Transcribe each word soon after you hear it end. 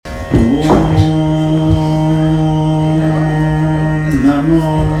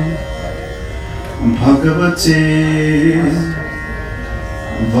Namo Bhagavate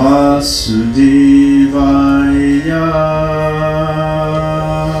Vasudevaya.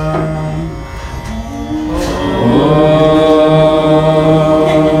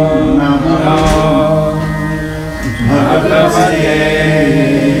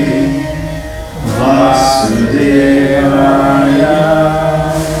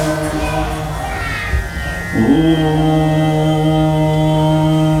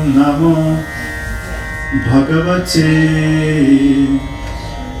 Bhagavate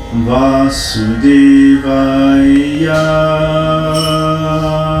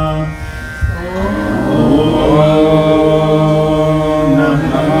Vasudevaya.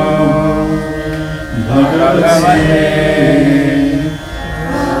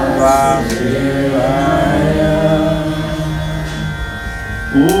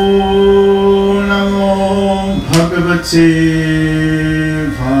 Om Namo Bhagavate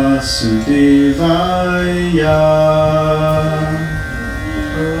Vasudevaya.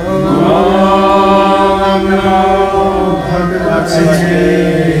 Om Namo Bhagavate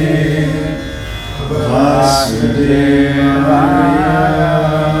Vasudevaya.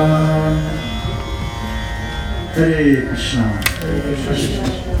 Hare Krishna. Hare Krishna.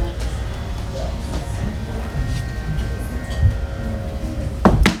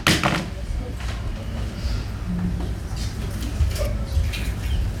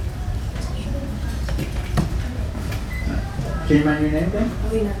 Can you remind your name again?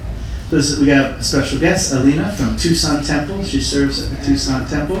 Alina. We got a special guest, Alina from Tucson Temple. She serves at the Tucson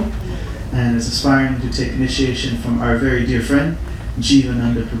Temple and is aspiring to take initiation from our very dear friend,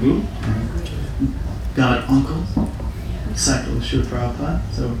 Nityananda Prabhu, God Uncle, disciple of Srila Prabhupada.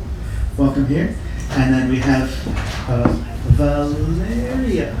 So welcome here. And then we have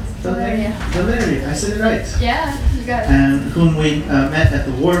Valeria. I said it right. Yeah, you got it. And whom we met at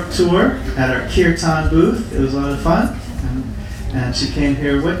the Warp Tour at our Kirtan booth. It was a lot of fun. And she came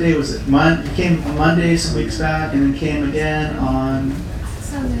here, what day was it? Came on Monday some weeks back, and then came again on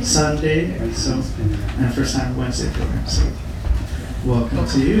Sunday. So, and first time Wednesday for her. So, welcome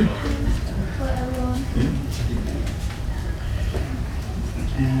to you. Yeah.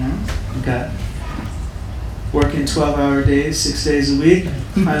 And we got working 12-hour days, 6 days a week.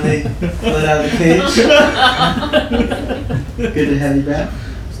 Finally let out of the cage. Good to have you back.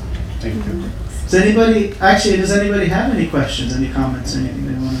 Thank you. Does anybody have any questions, any comments, anything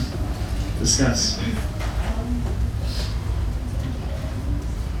they want to discuss?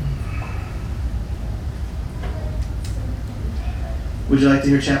 Would you like to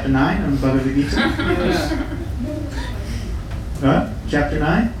hear chapter 9 on the Bhagavad Gītā? What? Chapter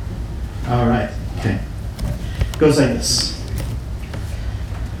 9? All right. Okay. Goes like this.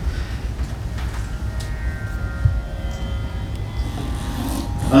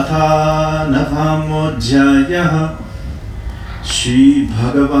 Atha Navamodhyayah Shri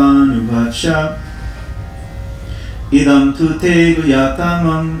Bhagavanubhacha Idam tu te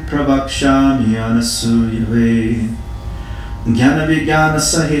guyatamam pravakshami anasuyave Jnana Vijnana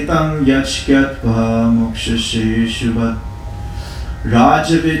Sahitam Yachkyatva Mokshashe Shubhat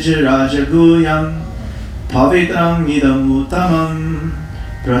Raja Vijay Raja Guyam Pavitram Idam Uttamam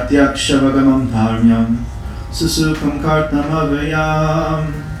Pratyaksha Vagamam Dharmyam Susukam Kartam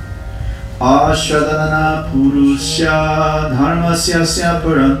Avayam Ashradana Purusya Dharmasya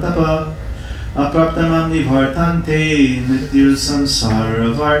Parantapa Apraptamam Nivartante Nityu Samsara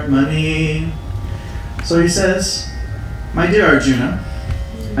Vartmani. So he says, my dear Arjuna,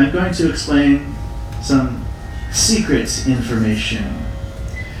 I'm going to explain some secret information.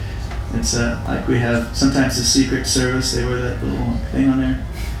 It's like we have sometimes the Secret Service, they wear that little thing on there.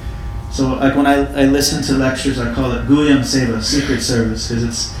 So like when I listen to lectures, I call it Guyam Seva, Secret Service,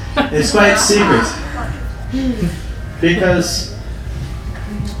 because it's quite secret. Because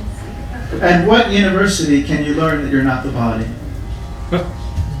at what university can you learn that you're not the body?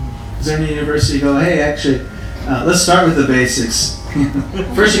 Is there any university you go, hey, actually, let's start with the basics.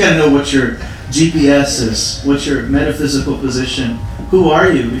 First you got to know what your GPS is, what's your metaphysical position, who are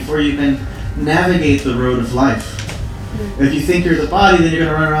you, before you can navigate the road of life. If you think you're the body, then you're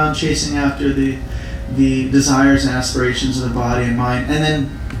going to run around chasing after the desires and aspirations of the body and mind. And then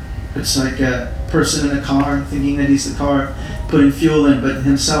it's like a person in a car thinking that he's the car, putting fuel in, but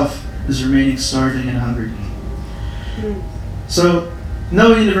himself is remaining starving and hungry. So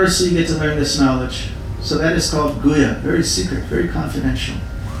no university you get to learn this knowledge. So that is called Guya, very secret, very confidential,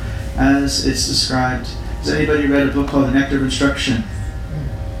 as it's described. Has anybody read a book called The Nectar of Instruction?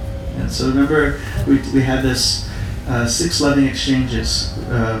 And so remember, we had this 6 loving exchanges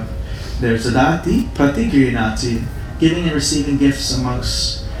There's adati, pratigrinati, giving and receiving gifts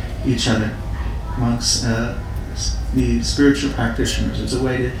amongst each other, amongst the spiritual practitioners. It's a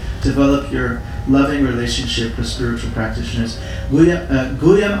way to develop your loving relationship with spiritual practitioners.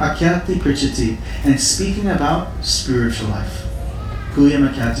 Guyam akyati prichiti, and speaking about spiritual life. Guyam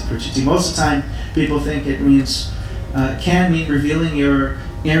akyati prichiti. Most of the time, people think it means, can mean revealing your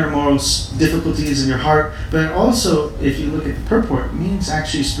inner moral difficulties in your heart, but also, if you look at the purport, it means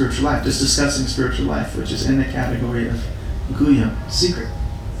actually spiritual life, just discussing spiritual life, which is in the category of Guyam, secret.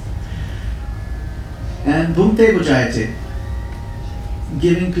 And Bhumte Bhujayate,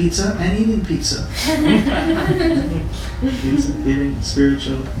 giving pizza and eating pizza. Giving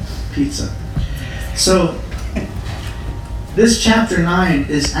spiritual pizza. So, this chapter 9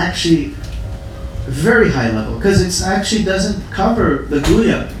 is actually very high level, because it actually doesn't cover the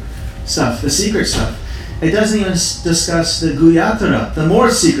Guya stuff, the secret stuff. It doesn't even discuss the Guyatara, the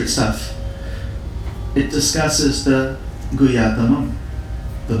more secret stuff. It discusses the Guyatamam,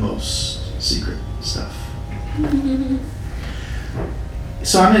 the most secret stuff.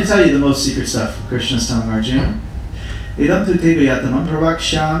 So I'm going to tell you the most secret stuff. Krishna's telling Arjuna. Idam tu te Guyatamam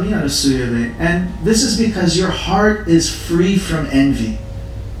pravakshami anasuyave. And this is because your heart is free from envy.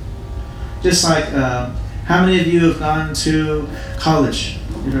 Just like, how many of you have gone to college?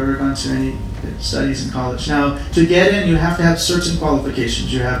 You've ever gone to any studies in college? Now, to get in, you have to have certain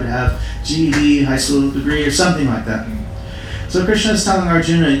qualifications. You have to have GED, high school degree, or something like that. So Krishna is telling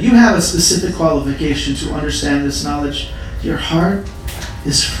Arjuna, you have a specific qualification to understand this knowledge. Your heart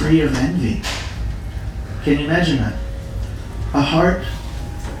is free of envy. Can you imagine that? A heart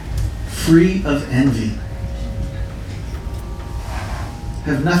free of envy.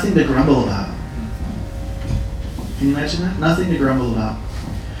 Have nothing to grumble about. Can you imagine that? Nothing to grumble about.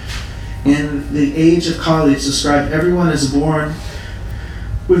 In the age of Kali, it's described everyone is born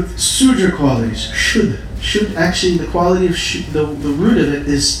with Sudra qualities. Should actually, the quality of the root of it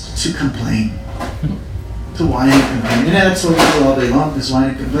is to complain. To whine and complain. And that's what we do all day long, is whine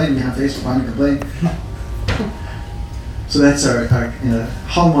and complain. We have Facebook, whine and complain. So that's our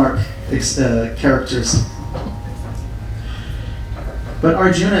hallmark characters. But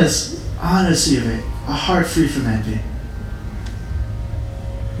Arjuna is honestly of it, a heart free from envy.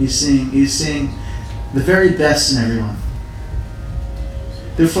 He's seeing the very best in everyone.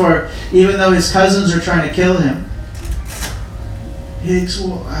 Therefore, even though his cousins are trying to kill him, he thinks,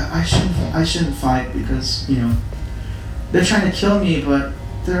 well, I shouldn't fight, because they're trying to kill me, but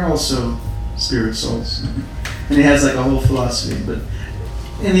they're also spirit souls. And he has like a whole philosophy. But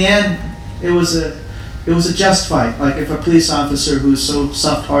in the end, it was a just fight. Like if a police officer who's so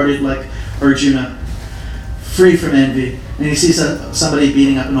soft-hearted like Arjuna, free from envy, and he sees somebody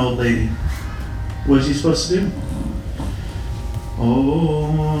beating up an old lady, what is he supposed to do?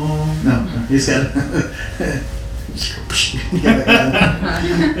 Oh, no, he's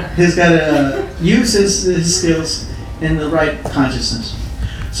got to use his skills in the right consciousness.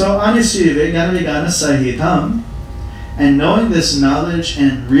 So anisuve ganavigana sahitam, and knowing this knowledge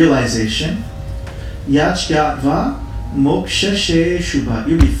and realization, yachgatva moksha she shubha,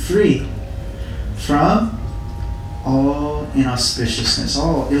 you'll be free from all inauspiciousness,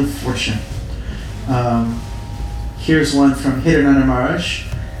 all ill fortune. Here's one from Nityananda Maharaj.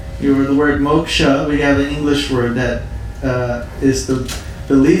 The word moksha, we have an English word that is the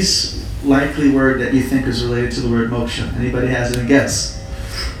least likely word that you think is related to the word moksha. Anybody has any guess?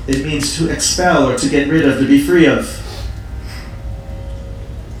 It means to expel or to get rid of, to be free of.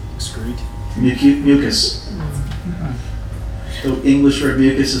 Excrete. Mucus. The English word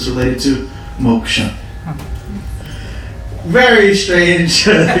mucus is related to moksha. Very strange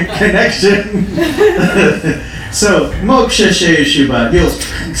connection. So, moksha she shubha, he'll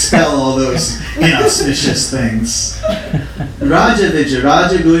expel all those inauspicious things. Raja vijja,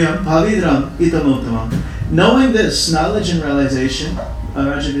 raja guyam, pavidram, itamutamam. Knowing this, knowledge and realization,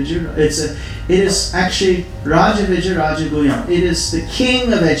 Raja Vijja, it is actually Raja Vijja, Raja Guyam. It is the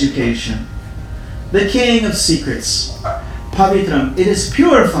king of education, the king of secrets. Pavitram, it is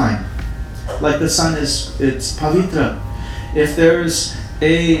purifying. Like the sun it's pavitra. If there's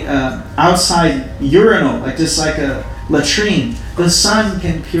a outside urinal, like just like a latrine, the sun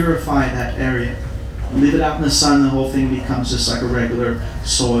can purify that area. Leave it out in the sun, the whole thing becomes just like a regular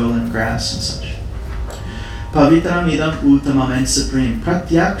soil and grass and such. Pavitram idam uttamam, and supreme.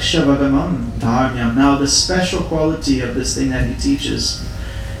 Pratyaksha vagamam dharmyam. Now the special quality of this thing that he teaches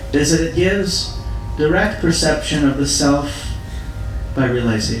is that it gives direct perception of the self by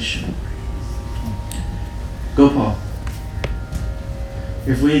realization. Gopal,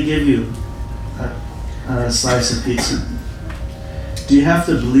 if we give you a slice of pizza, Do you have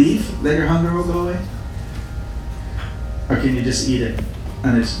to believe that your hunger will go away? Or can you just eat it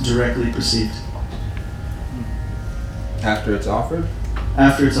and it's directly perceived? After it's offered?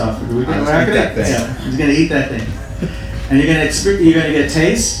 After it's offered. We're gonna eat that thing. Yeah, he's going to eat that thing. And you're going to get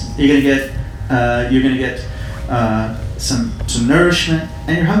taste, you're going to get some nourishment,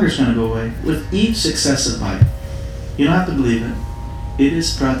 and your hunger's going to go away with each successive bite. You don't have to believe it. It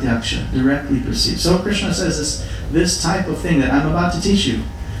is pratyaksha, directly perceived. So Krishna says this type of thing that I'm about to teach you,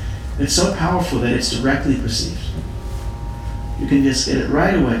 it's so powerful that it's directly perceived. You can just get it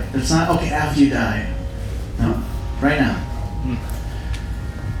right away. It's not, okay, after you die. No, right now.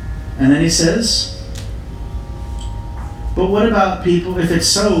 And then he says, but what about people, if it's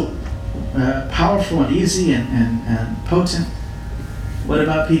so powerful and easy and potent, what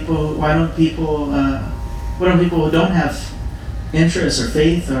about people, what about people who don't have interest or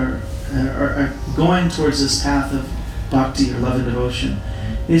faith or are going towards this path of bhakti or love and devotion?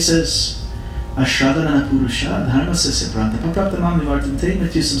 He says, Ashradana Purusha Dharma Sasya Papraptamam Nivartante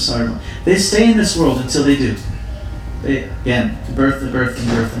Mityusam Sarva. They stay in this world until they do. They, again, birth and birth and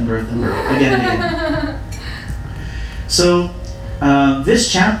birth and birth and birth, again and again. So,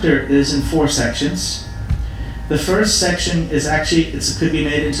 this chapter is in 4 sections. The first section is actually, it could be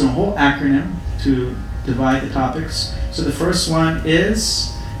made into a whole acronym to divide the topics. So the first one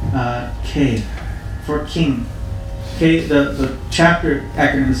is K, for king. K, the chapter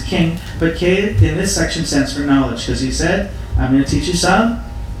acronym is king, but K in this section stands for knowledge, because he said, I'm going to teach you some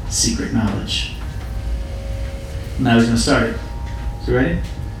secret knowledge. Now he's going to start it. So ready?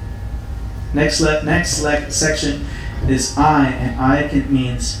 Next section is I, and I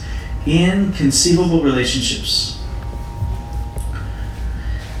means inconceivable relationships.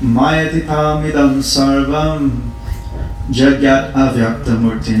 Mayatipamidam sarvam jagyat avyakta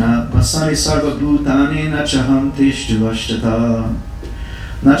murtina masari sarva bhutani nachaham tishtu ashtata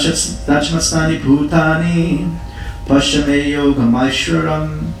nachmatstani bhutani pashyame yogam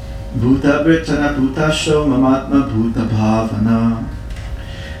aishwaram bhuta britana bhutasho mamatma bhuta bhavana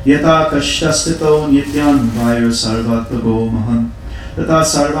yata kashtastito nityan vayu sarvatvago mahan tata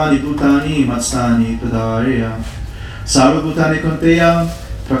sarvani bhutani matstani pradarya sarva bhutani kunteya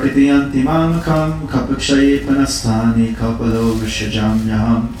Prakrityanti mamakam kapakshaye panasthani kapalo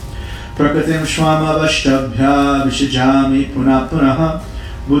vishajamyaham Prakritim shvama vashtabhya vishajami punah punaha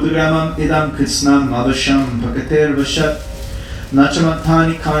Buddhagramam idam kritsnam avasham prakatir vashat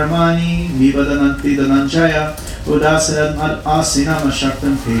Nachamatthani karmani vivadananti dananjaya Udasinam asinam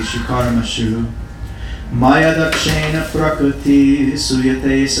ashaktam teshu karmashu Maya dakshena prakriti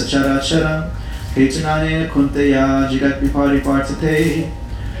suyate sacharachara Ketunanena kunteya jigat vipari partate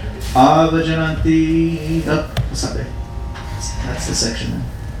Avajananti. Stop there. That's the section then.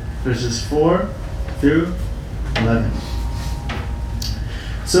 Verses 4 through 11.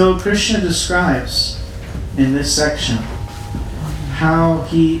 So Krishna describes in this section how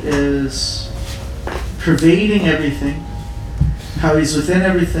he is pervading everything, how he's within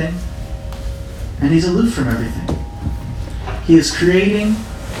everything, and he's aloof from everything. He is creating,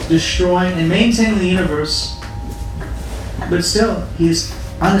 destroying, and maintaining the universe, but still he is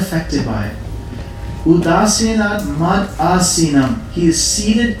unaffected by it. Udasinat mad asinam. He is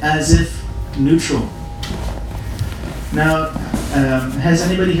seated as if neutral. Now, has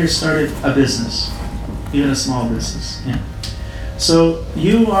anybody here started a business? Even a small business? Yeah. So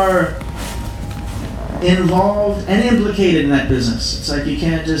you are involved and implicated in that business. It's like you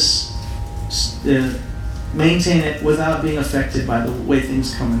can't just maintain it without being affected by the way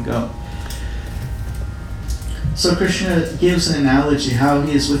things come and go. So Krishna gives an analogy how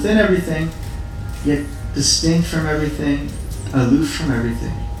he is within everything, yet distinct from everything, aloof from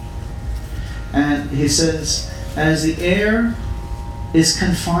everything. And he says, as the air is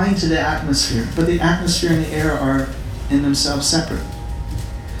confined to the atmosphere, but the atmosphere and the air are in themselves separate.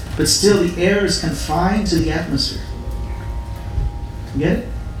 But still the air is confined to the atmosphere. Get it?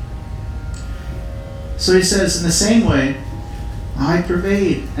 So he says, in the same way, I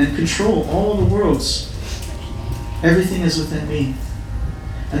pervade and control all the worlds. Everything is within me.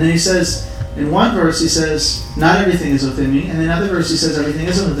 And then he says, in one verse he says, not everything is within me. And in another verse he says, everything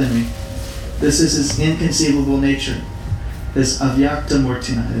isn't within me. This is his inconceivable nature. His avyakta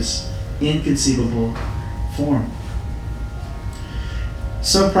murtina, his inconceivable form.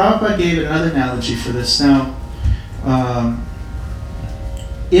 So Prabhupada gave another analogy for this. Now,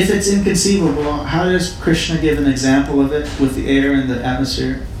 if it's inconceivable, how does Krishna give an example of it with the air and the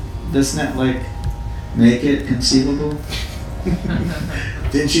atmosphere? Doesn't that make it conceivable?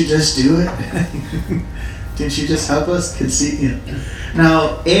 Didn't you just do it? Didn't you just help us conceive?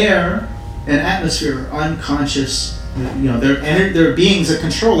 Now, air and atmosphere are unconscious There are beings that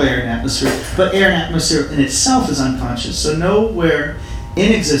control air and atmosphere, but air and atmosphere in itself is unconscious. So nowhere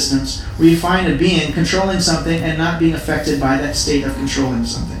in existence where you find a being controlling something and not being affected by that state of controlling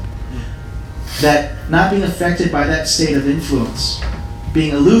something. That not being affected by that state of influence.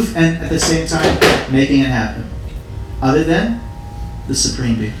 Being aloof and at the same time making it happen. Other than the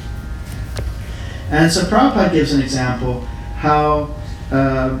Supreme Being. And so Prabhupada gives an example how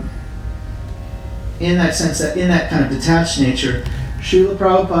in that sense, that in that kind of detached nature, Srila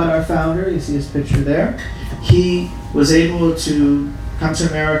Prabhupada, our founder, you see his picture there, he was able to come to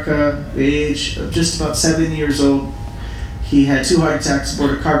America at the age of just about 70 years old. He had 2 heart attacks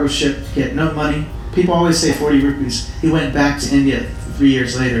aboard a cargo ship. He had no money. People always say 40 rupees. He went back to India 3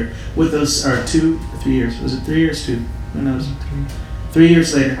 years later with those, or 3 years. Was it 3 years? 2? Who knows? 3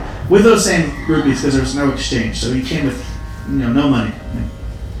 years later with those same rupees because there was no exchange. So he came with no money.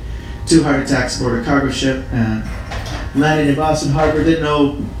 2 heart attacks aboard a cargo ship and landed in Boston Harbor. Didn't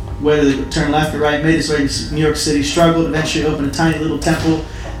know whether they would turn left or right. Made his way to New York City. Struggled. Eventually opened a tiny little temple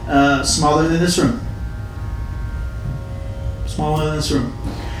smaller than this room. Smaller than this room.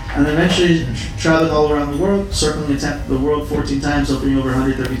 And then eventually traveled all around the world, circling the world 14 times, opening over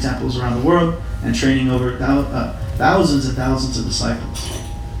 130 temples around the world, and training over thousands and thousands of disciples.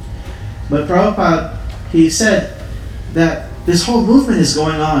 But Prabhupada, he said that this whole movement is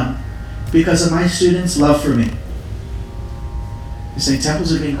going on because of my students' love for me. He's saying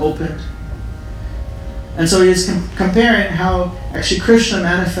temples are being opened. And so he's comparing how actually Krishna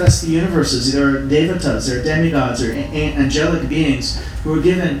manifests the universes. There are devatas, there are demigods, there are angelic beings who are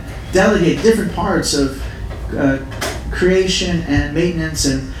given, delegate different parts of creation and maintenance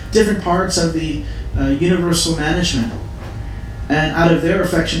and different parts of the universal management. And out of their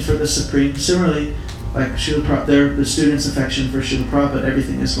affection for the Supreme, similarly, like the students' affection for Srila Prabhupada,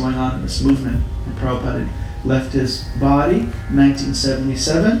 everything is going on in this movement. And Prabhupada left his body in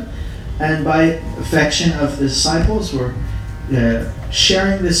 1977. And by affection of the disciples, we're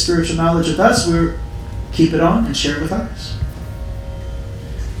sharing this spiritual knowledge with us. We keep it on and share it with others.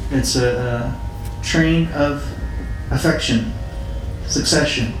 It's a train of affection,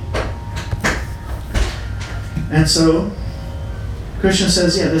 succession. And so, Krishna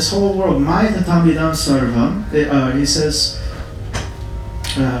says, this whole world, Maya tatamidam sarvam, he says,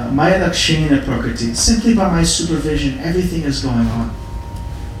 Maya lakshena prakriti, simply by my supervision, everything is going on.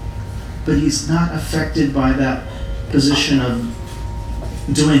 But he's not affected by that position of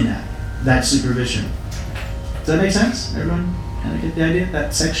doing that supervision. Does that make sense? Everyone kind of get the idea?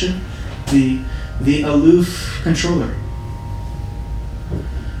 That section? The aloof controller.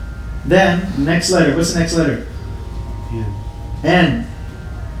 Then, next letter. What's the next letter? N.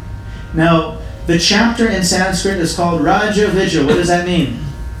 Now, the chapter in Sanskrit is called Raja Vijay. What does that mean?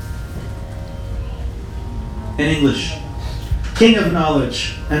 In English. King of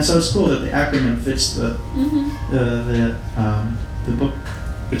knowledge. And so it's cool that the acronym fits the book,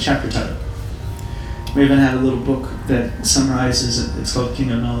 the chapter title. We even had a little book that summarizes it. It's called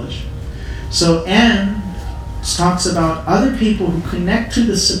King of Knowledge. So N talks about other people who connect to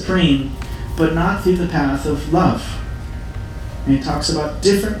the Supreme, but not through the path of love. And he talks about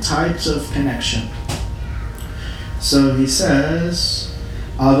different types of connection. So he says,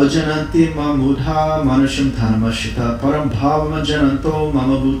 Avajananti mamudha manusham dharmashita param bhavama jananto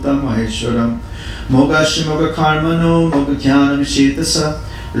mama bhuta maheshwaram mogashi moga karmano moga jnana vishetasa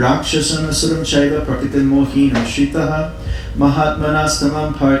rakshasana suram chaiva prakritim mohinam shritaha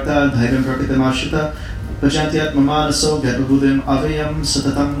mahatmanastamam partha dhaivam prakritim ashrita vajantyat mamanaso garbhudim avayam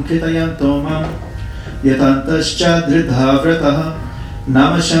satatam kritayam tomam yatantascha dridha vrataha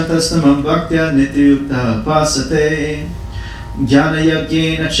namashantastamam bhaktya nityukta pasate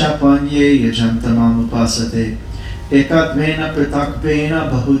Jnana-yajnena chapanye yajantamam upasate Ekadvena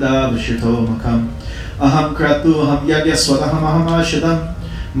pritakvena bahuda vishito makam Aham kratu aham yagya swadaham aham ashadam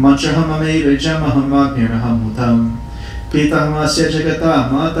Manchaham amevejam aham agniraham mutam Pitaham asya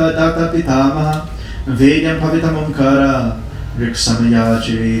jagata mata data pitamaha Vedyam pavitam omkara Riksamaya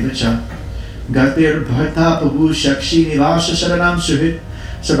chirivacha Gatir bharta pabu shakshi nivasha sharanam shuhit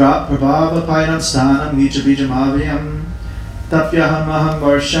Sabrat prabhava payanam sthanam nijabijam avayam Tapyaham aham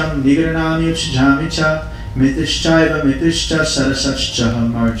varsham nigaranami uchjami cha mitishchaiva mitishcha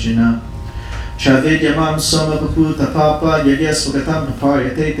sarasachchaham arjuna Chavidyamam soma paputa papa yagyasvagatam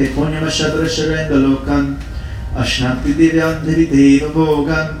paparyate te punyama shadra sharenda lokan Ashnanti divyam divideva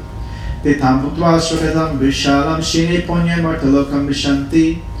bhogan Te tambutva svagatam vishalam shine punyam artalokam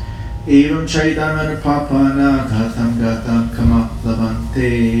vishanti Evam chaidamana papana gatam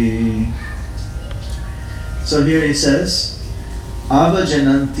kamaplavante. So here he says,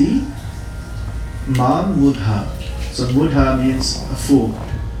 Avajananti mam mudha. So mudha means a fool.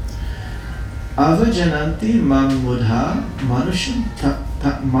 Avajananti mam mudha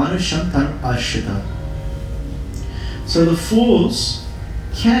manusham tan ashrita. So the fools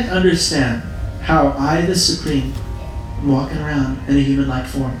can't understand how I, the Supreme, am walking around in a human-like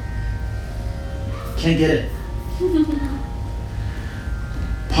form. Can't get it.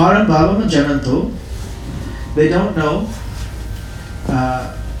 Param bhavam jananto. They don't know.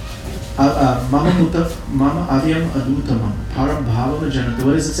 Mama avyam adutamam. Param bhavam jananto.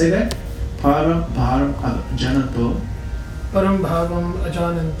 What does it say there? Param jananto. Param bhavam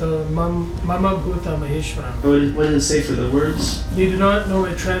ajananta mama bhuta maheshwaram. What does it say for the words? They do not know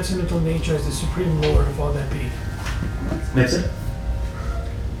my transcendental nature as the Supreme Lord of all that be. That's it?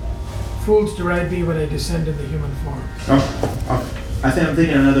 Fools deride me when I descend in the human form. Oh. I'm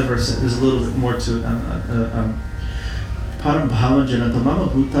thinking another verse. There's a little bit more to it. Param bhavam jananta mama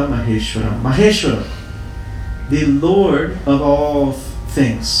bhuta maheshwaram. Maheshwaram, the Lord of all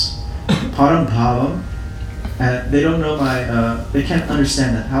things. Param bhavam. They don't know they can't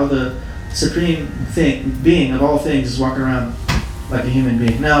understand that. How the supreme being of all things is walking around like a human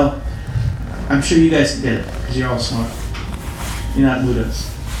being. Now, I'm sure you guys can get it because you're all smart. You're not Buddhas.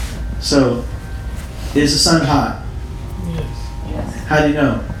 So, is the sun hot? Yes. How do you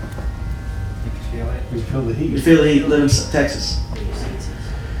know? You feel the heat. You feel the heat. Live in Texas.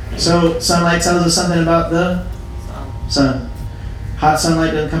 So, sunlight tells us something about the sun. Hot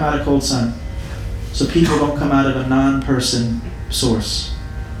sunlight doesn't come out of cold sun. So people don't come out of a non-person source.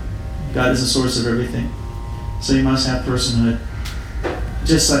 God is the source of everything. So you must have personhood.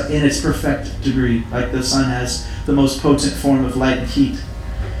 Just like in its perfect degree. Like the sun has the most potent form of light and heat.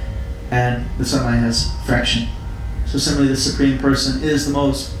 And the sunlight has fraction. So similarly, the Supreme Person is the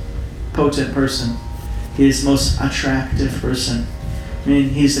most potent person. He is the most attractive person. I mean,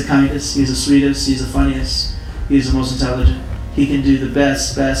 he's the kindest, he's the sweetest, he's the funniest, he's the most intelligent. He can do the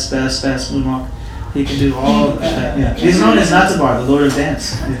best moonwalk. He can do all that. Yeah. He's known as Natabar, the Lord of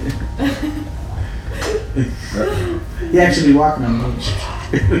Dance. He actually be walking on the moon.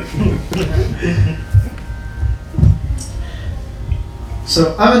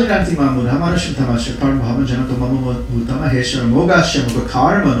 So, avajananti mamudha manusham tamasya param bhavam janato mama bhutama heshara mogashya moga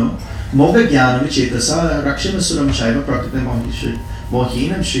karmano moga jnanam chetasa rakshima suram shaiva prakriti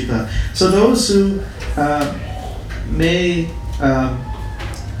mohinam shrita. So those who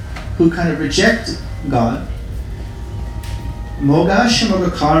who kind of reject God, mogasha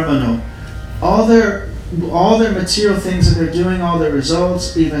moga karmano, all their material things that they're doing, all their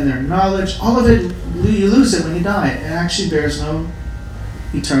results, even their knowledge, all of it, you lose it when you die. It actually bears no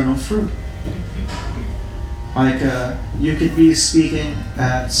eternal fruit. Like you could be speaking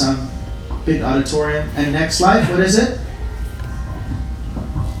at some big auditorium, and next life, what is it?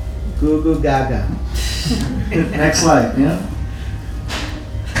 Goo goo gaga. Next life, you know?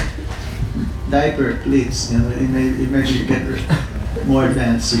 Diaper, please. You know, maybe you get more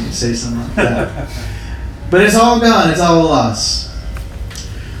advanced, so you can say something like that. But it's all gone. It's all lost.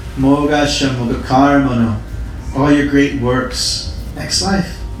 Mogasha mogakarmano. All your great works. Next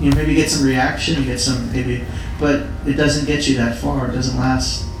life. You know, maybe you get some reaction, you get some maybe, but it doesn't get you that far. It doesn't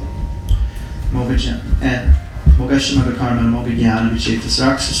last. Mogajan and mogasha mogakarmano mogajnana vichetas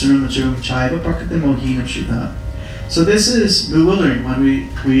rakshasuram majuram chaiva prakriti mohinam shrita. So this is bewildering. When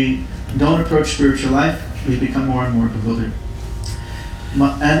we don't approach spiritual life, we become more and more bewildered.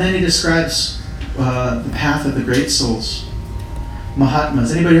 And then he describes the path of the great souls.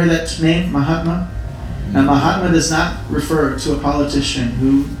 Mahatmas. Anybody heard that name, Mahatma? Now, Mahatma does not refer to a politician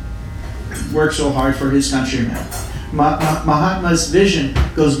who works so hard for his countrymen. Mahatma's vision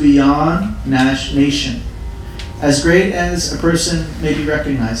goes beyond nation. As great as a person may be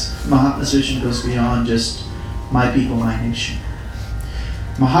recognized, Mahatma's vision goes beyond just my people, my nation.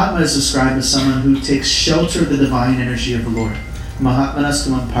 Mahatma is described as someone who takes shelter of the divine energy of the Lord.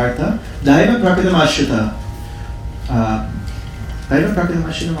 Mahatmanastumam partha, daiva prakritam ashrita. Daiva prakritam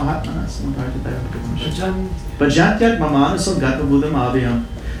ashrita Mahatmanastumam partha, daiva prakritam ashrita. Bhajantyat mamanaso gatva buddham avyam.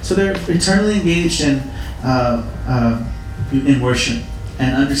 So they're eternally engaged in worship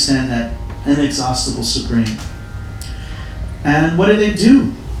and understand that inexhaustible Supreme. And what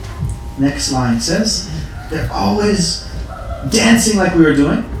do? Next line says, they're always dancing like we were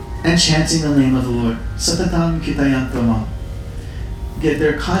doing and chanting the name of the Lord. Satatam kitayantomam. Get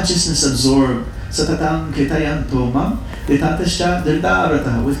their consciousness absorbed. Satatam kitayantomam ditatashta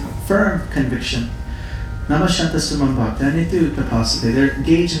dirdarata, with firm conviction. Namashantastumam bhakta tapasate. They're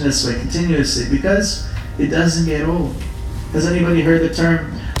engaged in this way continuously because it doesn't get old. Has anybody heard the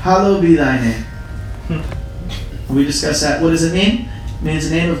term, hallowed be thy name? We discussed that. What does it mean? means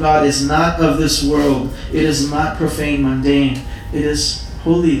the name of God is not of this world. It is not profane, mundane. It is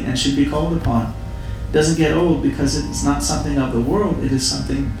holy and should be called upon. It doesn't get old because it's not something of the world. It is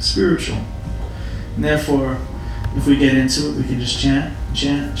something spiritual. And therefore, if we get into it, we can just chant,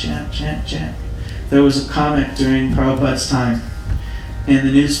 chant, chant, chant, chant. There was a comic during Prabhupada's time in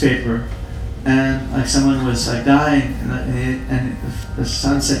the newspaper, and like someone was like dying, and the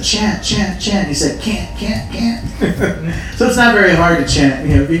son said, chant, chant, chant. He said, can't, can't, can't. So it's not very hard to chant.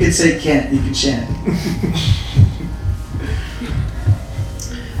 You know, if you can say can't, you can chant.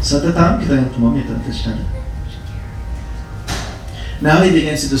 Now he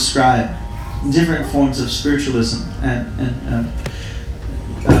begins to describe different forms of spiritualism and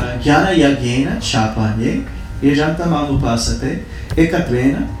Jnana Yagyena Chapanye Yajantam Anupasate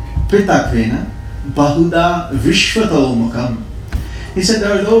Ekatvena Pritatvena Bahuda Vishvatomukam. He said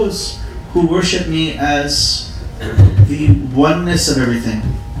there are those who worship me as the oneness of everything.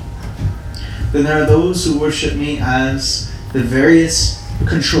 Then there are those who worship me as the various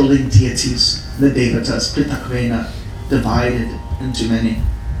controlling deities, the devatas, Pritatvena, divided into many.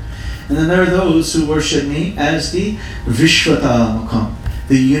 And then there are those who worship me as the Vishvatamukam,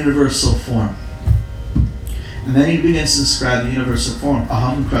 the universal form. And then he begins to describe the universal form.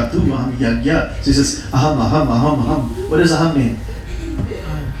 Aham kratu, aham yagya. So he says, aham, aham, aham, aham. What does aham mean?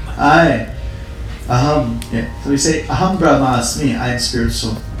 I. Aham. Yeah. So we say, aham brahmasmi, I am spirit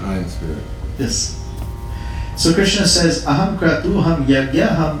soul. I am spirit. Yes. So Krishna says, aham kratu, aham yagya,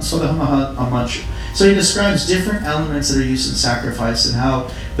 aham sodaham amachu. So he describes different elements that are used in sacrifice and how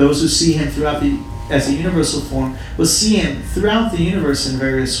those who see him as a universal form will see him throughout the universe in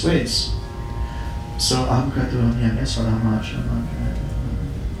various ways. So aham kratu, aham yagya, sodaham amachu.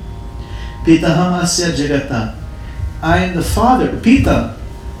 Pitaham asya jagata. I am the father, Pita,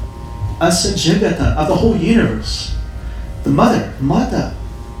 asya jagata, of the whole universe. The mother, Mata.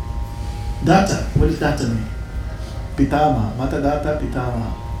 Data. What does data mean? Pitama. Mata data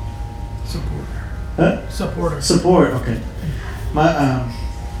pitama. Supporter. Huh? Supporter. Support. Okay.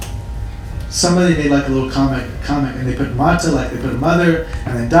 Somebody made like a little comic, and they put Mata, like they put a mother,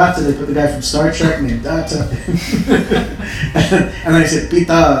 and then Data. They put the guy from Star Trek named Data, and then they said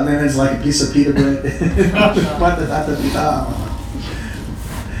Pita, and then it's like a piece of pita bread. Mata data pitama.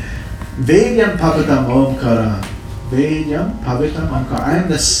 Vedyam pavitam omkara. Vedyam pavitam omkara. I am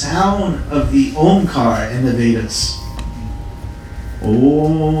the sound of the omkar in the Vedas.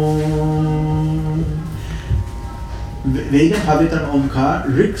 Om. Vedyam pavitam omkar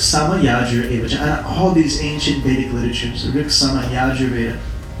rik sama yajur evacha. And all these ancient Vedic literatures, rik sama yajur Veda.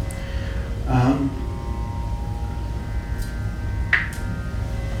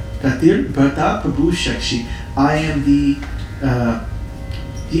 Gatir bharta prabhu shakshi. I am the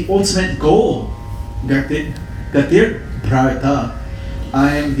ultimate goal. Gatir bharta.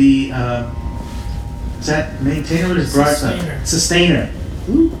 I am the is that maintainer or is bharta? Sustainer.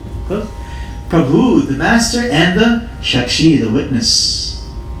 Ooh, close. Prabhu, the master, and the Shakshi, the witness.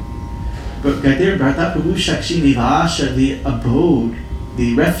 But Gatir bharta prabhu shakshi nivasha, the abode,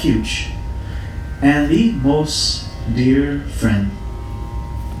 the refuge, and the most dear friend.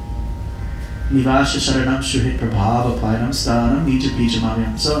 Nivasha sharanam shuhit prabhava plainam stanam nija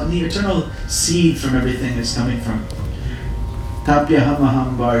bijamavyam. So the eternal seed from everything is coming from. Tapyaham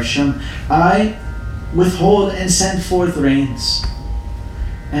aham varsham. I withhold and send forth rains.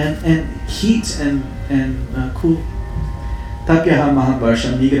 And heat and cool. Tapyaham aham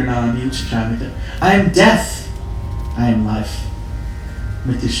varsham nigranam yuchachamita. I am death. I am life.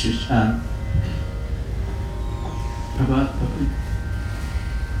 Mitish Prabhat.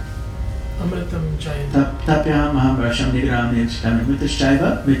 Amritam Jayam. Tapyaham aham varsham nigram nirchikam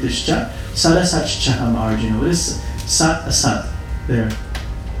mitishchaiva mitishcha sadasachchaham arjuna. What is sat there?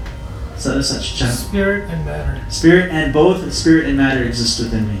 Sadasachcha. Spirit and matter. Spirit and both spirit and matter exist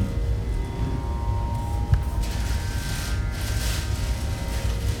within me.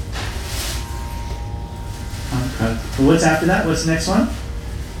 What's after that? What's the next one?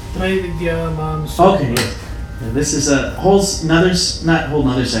 Traividyam. Okay, yes. This is a whole another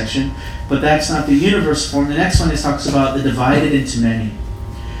section, but that's not the universe form. The next one talks about the divided into many.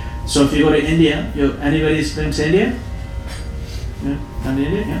 So if you go to India, anybody's been to India? Yeah, gone to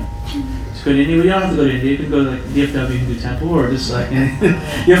India? Yeah. Just go to India. Well, you don't have to go to India. You can go to like DFW Hindu Temple or just like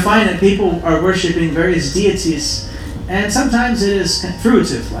you'll find that people are worshiping various deities, and sometimes it is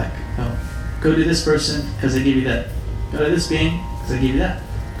fruitive. Like, go to this person because they give you that. Go to this being because they give you that.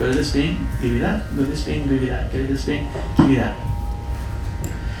 Go to this being, give you that. Go to this being, give you that. Go to this being, give you that.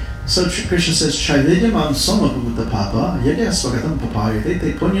 So Krishna says, Chaividyamam soma bhutta papa, yagya swagatam papayate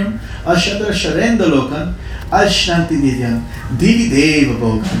te punyam, ashatra sharenda lokan, ashranti divyam, divi deva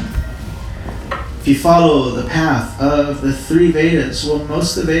bhogam. If you follow the path of the 3 Vedas, well,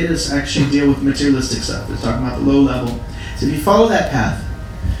 most of the Vedas actually deal with materialistic stuff. They're talking about the low level. So if you follow that path,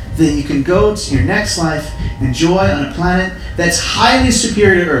 then you can go to your next life, enjoy on a planet that's highly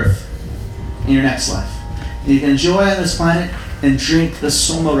superior to Earth in your next life. And you can enjoy on this planet and drink the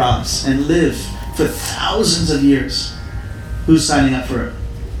Soma Ras and live for thousands of years. Who's signing up for it?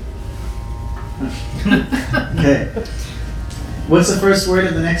 Okay. What's the first word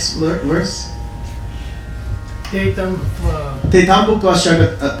of the next verse? Tetam bhuktva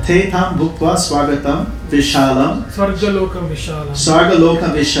swagatam vishalam Svargalokam Vishalam.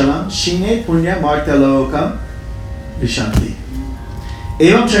 Sargalokam vishalam shine punya martalokam vishanti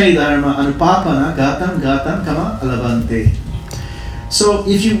evam chari dharma anupapana gatam kama alabante. So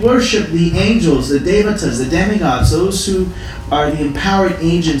if you worship the angels, the devatas, the demigods, those who are the empowered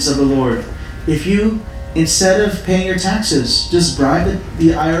agents of the Lord, if you, instead of paying your taxes, just bribe the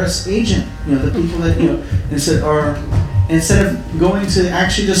IRS agent, the people that, instead of going to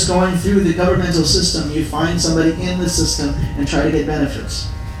actually just going through the governmental system, you find somebody in the system and try to get benefits.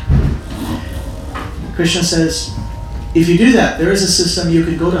 Krishna says, if you do that, there is a system, you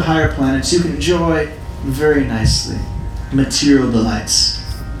can go to higher planets, you can enjoy very nicely material delights,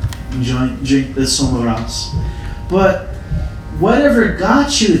 drink the Soma Ras. But whatever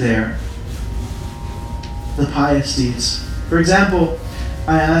got you there, the pious deeds. For example,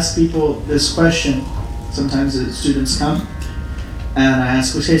 I ask people this question. Sometimes the students come and I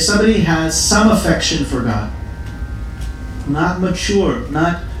ask, okay, somebody has some affection for God, not mature,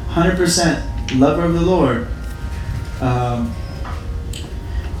 not 100% lover of the Lord,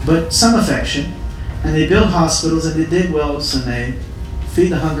 but some affection, and they build hospitals and they dig wells and they feed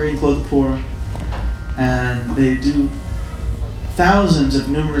the hungry and clothe the poor, and they do thousands of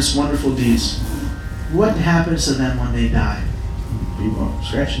numerous wonderful deeds. What happens to them when they die? People are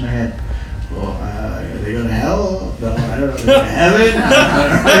scratching their head. Well, they go to hell? No, I don't know. They go to heaven?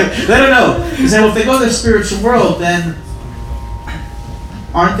 They don't know. They say, well, if they go to the spiritual world, then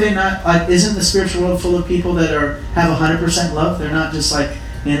aren't they not, isn't the spiritual world full of people that have 100% love? They're not just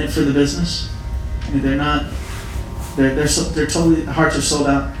in it for the business. I mean, they're not, they're totally, hearts are sold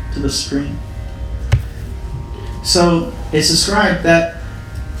out to the Supreme. So it's described that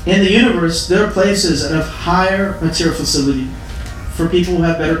in the universe, there are places that have higher material facility for people who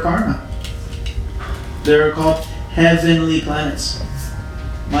have better karma. They're called heavenly planets.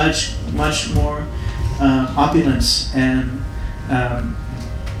 Much more opulence and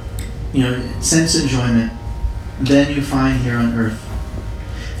sense enjoyment than you find here on Earth.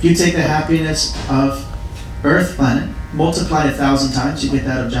 If you take the happiness of Earth planet, multiply 1,000 times, you get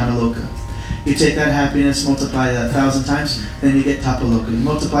that of Janaloka. You take that happiness, multiply that 1,000 times, then you get Tapaloka. You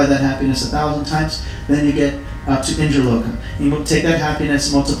multiply that happiness 1,000 times, then you get up to Indraloka. You take that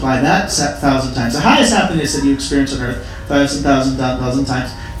happiness, multiply that 1,000 times. The highest happiness that you experience on Earth, 1,000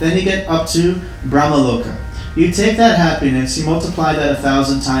 times, then you get up to Brahmaloka. You take that happiness, you multiply that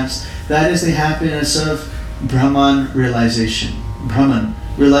 1,000 times, that is the happiness of Brahman realization. Brahman,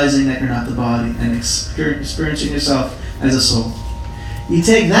 realizing that you're not the body and experiencing yourself as a soul. You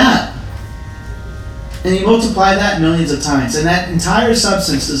take that, and you multiply that millions of times, and that entire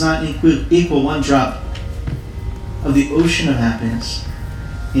substance does not equal one drop of the ocean of happiness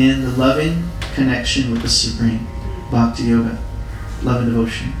in the loving connection with the Supreme, Bhakti Yoga, love and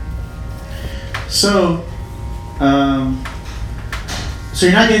devotion. So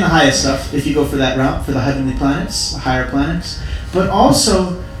you're not getting the highest stuff if you go for that route, for the heavenly planets, the higher planets, but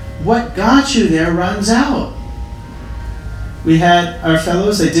also what got you there runs out. We had our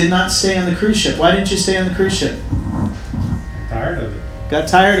fellows, they did not stay on the cruise ship. Why didn't you stay on the cruise ship? Tired of it. Got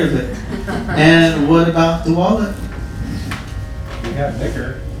tired of it. And what about the wallet? It got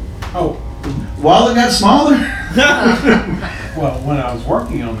bigger. Oh. Wallet got smaller? Well, when I was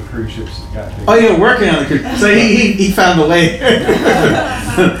working on the cruise ships, it got bigger. Oh, you were working on the cruise. So he found a way.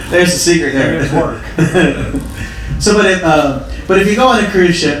 There's the secret there. It work. So, but if you go on a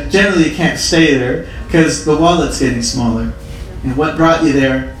cruise ship, generally you can't stay there because the wallet's getting smaller. And what brought you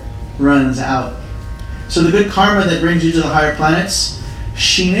there runs out. So the good karma that brings you to the higher planets,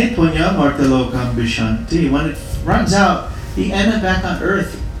 Shine Punya Martalokam Vishanti, when it runs out, you end up back on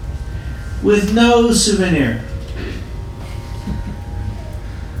Earth with no souvenir.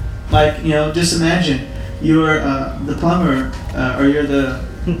 Like, just imagine you're the plumber or you're the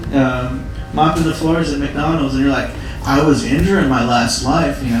mopping the floors at McDonald's and you're like, I was injured in my last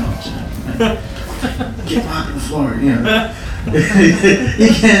life, get mopping the floor, You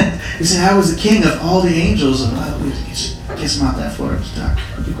can't. You say, I was the king of all the angels. Kiss him off that floor. Just talk.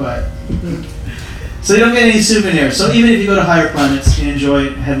 Be quiet. So you don't get any souvenirs. So even if you go to higher planets, you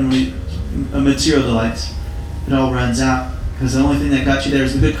enjoy heavenly material delights. It all runs out because the only thing that got you there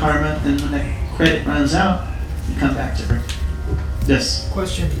is the good karma, and when that credit runs out, you come back to Earth. Yes.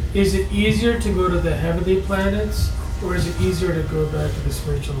 Question: is it easier to go to the heavenly planets, or is it easier to go back to the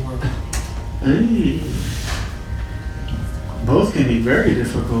spiritual world? Hey. Both can be very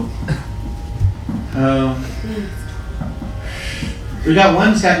difficult. You got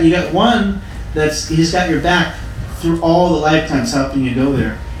one he's got your back through all the lifetimes helping you go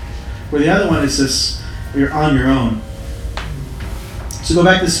there. Where the other one is just you're on your own. So go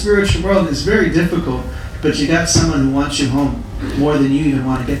back to the spiritual world is very difficult, but you got someone who wants you home more than you even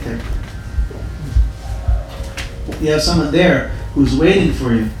want to get there. You have someone there who's waiting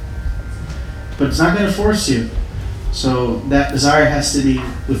for you, but it's not going to force you. So that desire has to be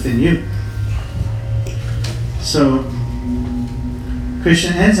within you. So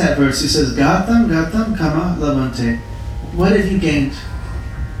Krishna ends that verse. He says, Gatam kama lavante. What have you gained?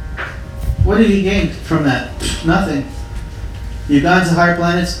 What have you gained from that? Nothing. You've gone to higher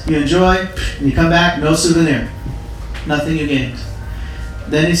planets, you enjoy, and you come back, no souvenir. Nothing you gained.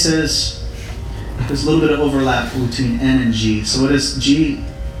 Then he says, there's a little bit of overlap between N and G. So what does G,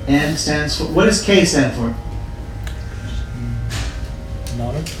 N stands for? What does K stand for?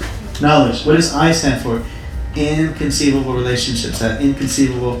 Knowledge. Knowledge. What does I stand for? Inconceivable relationships. That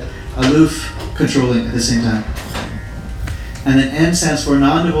inconceivable, aloof, controlling at the same time. And then N stands for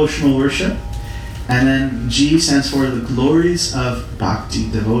non-devotional worship. And then G stands for the glories of bhakti,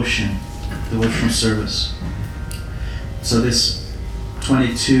 devotion, devotional service. So this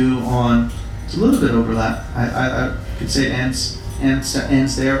 22 on, it's a little bit overlap. I could say it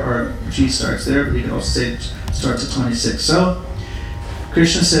ends there, or G starts there, but you can also say it starts at 26. So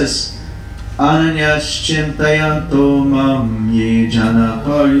Krishna says, Ananyas chintayanto mam ye jana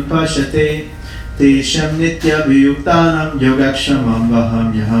parupashate tesham nitya viyuktanam yogakshamam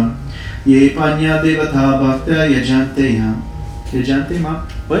vaham yaham ye panya devata bhakta yajante yam. Yajante mam?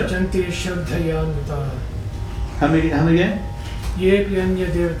 What? Yajante shabdhayanvita. How many again? Ye panya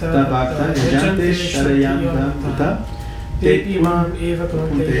devata bhakta yajante sharayanvita tepi mam eva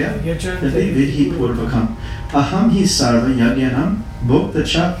kunteya yajante vidhi purvakam aham hi sarva yagyanam bhukta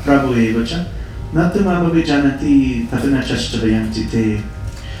cha prabhu eva cha natu mama vijanati tatana chashtayanti te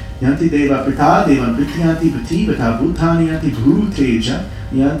yanti deva prita devan prityanti prativata bhutani yanti bhuteja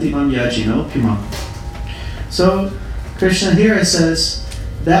yanti mam yajino pimam. So Krishna here says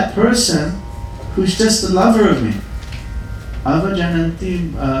that person who's just the lover of me,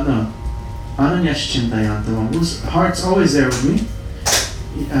 avajananti Ananyas chintayantam, whose heart's always there with me.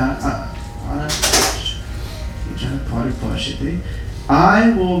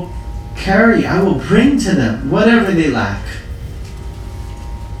 I will bring to them whatever they lack.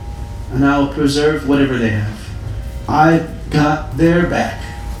 And I will preserve whatever they have. I got their back.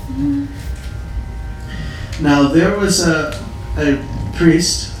 Mm-hmm. Now there was a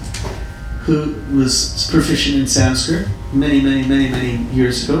priest who was proficient in Sanskrit many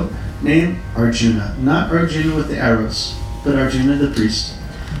years ago, named Arjuna. Not Arjuna with the arrows, but Arjuna the priest.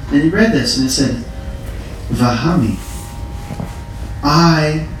 And he read this and it said, Vahami,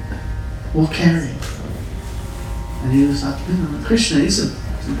 I will carry. And he was like, Krishna, he's an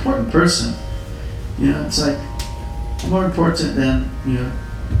important person. It's like more important than,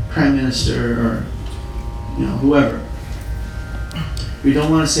 Prime Minister or, whoever. We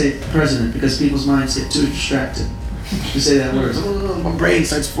don't want to say president because people's minds get too distracted. You say that word, my brain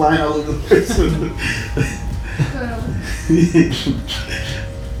starts flying all over the place.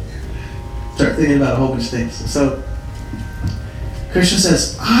 Start thinking about a whole bunch of things. So Krishna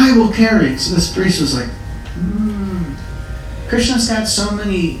says, I will carry. So this priest was like, Krishna's got so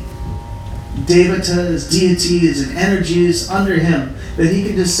many devatas, deities, and energies under him that he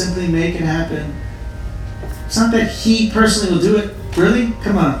can just simply make it happen. It's not that he personally will do it. Really?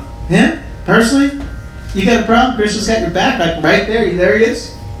 Come on. Him? Personally? You got a problem? Krishna's got your back, like right there. There he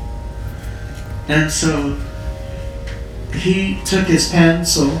is. And so he took his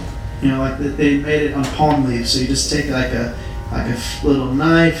pencil, like they made it on palm leaves. So you just take like a little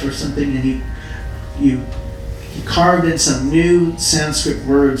knife or something, and you carved in some new Sanskrit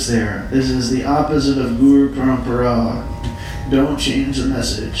words there. This is the opposite of Guru Parampara. Don't change the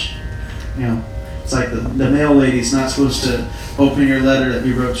message. It's like the mail lady's not supposed to open your letter that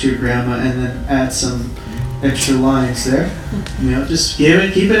you wrote to your grandma and then add some extra lines there. Just keep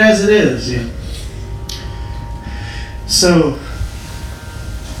it as it is.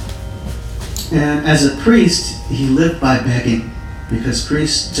 And as a priest, he lived by begging, because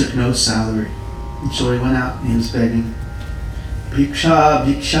priests took no salary. And so he went out and he was begging. Bhiksha,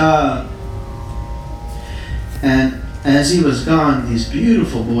 bhiksha. And as he was gone, these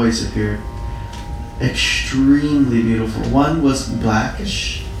beautiful boys appeared. Extremely beautiful. One was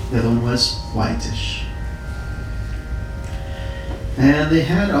blackish, the other one was whitish. And they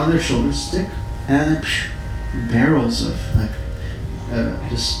had on their shoulders stick and barrels of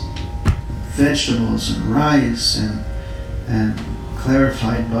just vegetables and rice and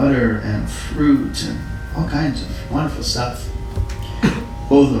clarified butter and fruit and all kinds of wonderful stuff.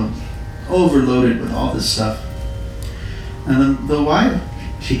 Both of them overloaded with all this stuff. And then the wife,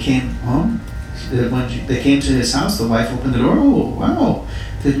 she came home. When they came to his house, the wife opened the door. Oh, wow!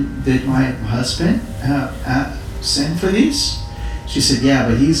 Did my husband send for these? She said, yeah,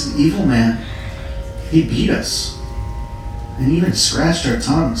 but he's an evil man. He beat us. And even scratched our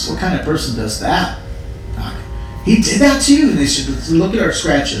tongues. What kind of person does that? He did that to you? And they said, look at our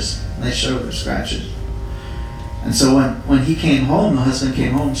scratches. And they showed their scratches. And so when he came home, the husband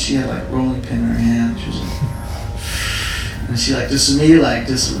came home, she had like rolling pin in her hand. She was like, and she just immediately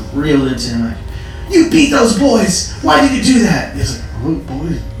just reeled into him like, you beat those boys! Why did you do that? He's like, oh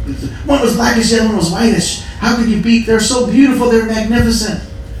boy. One was blackish, the other one was whitish. How could you beat? They're so beautiful, they're magnificent.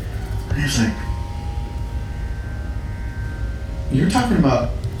 And he's like, you're talking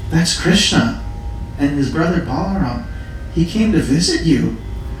about, that's Krishna. And his brother Balaram, he came to visit you.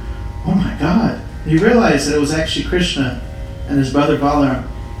 Oh my God. He realized that it was actually Krishna and his brother Balaram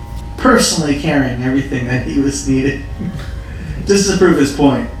personally carrying everything that he was needed. Just to prove his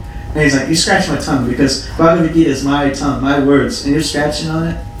point. And he's like, you scratch my tongue because Bhagavad Gītā is my tongue, my words, and you're scratching on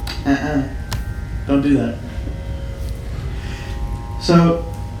it? Don't do that. So,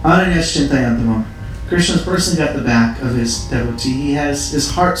 Ananya's Chintayantamam. Krishna's personally got the back of his devotee. He has his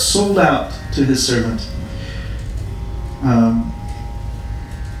heart sold out to his servant.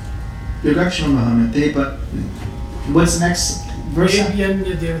 Yogakshama Mahamate, but what's the next verse?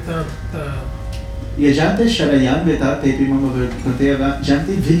 Yajante Sharayan Vita Tepi Mama Virkuteva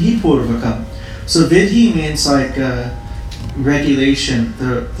Janti Vidhi Purvakam. So Vidhi means like regulation,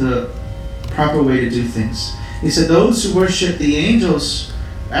 the proper way to do things. He said those who worship the angels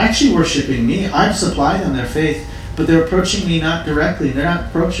are actually worshiping me. I've supplied them their faith, but they're approaching me not directly. They're not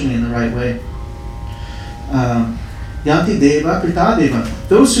approaching me in the right way. Yanti Deva Prita Deva.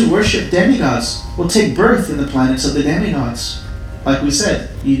 Those who worship demigods will take birth in the planets of the demigods. Like we said,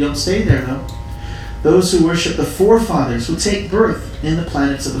 you don't stay there though. Those who worship the forefathers will take birth in the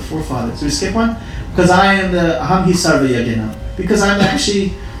planets of the forefathers. Do we skip one? Because I am the Aham Hi Sarva Yajna. Because I'm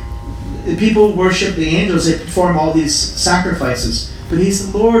actually, people worship the angels, they perform all these sacrifices. But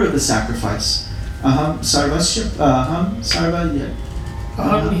he's the Lord of the sacrifice. Aham Sarvasya, Aham Sarva Yajna.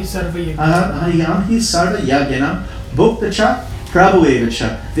 Aham Hi Sarva Yajna. Aham Hi Sarva Yajna. Bhoktacha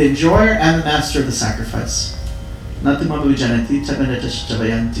Prabhuevacha. The enjoyer and the master of the sacrifice. Natimama Vijanati Chabanatash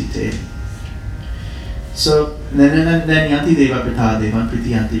Chavayanti Te. So then Yanti Deva Prita Devan Priti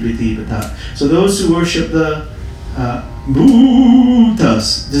Yanti Priti Prita. So those who worship the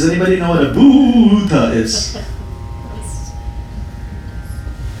Bhutas. Does anybody know what a Bhuta is?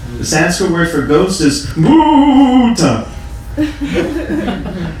 The Sanskrit word for ghost is Bhuta.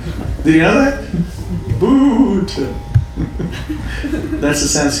 Did you know that? Bhuta. That's the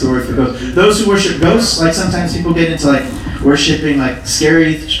Sanskrit word for ghost. Those who worship ghosts, like sometimes people get into like worshipping like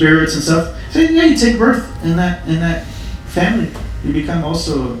scary spirits and stuff. So yeah, you take birth in that family. You become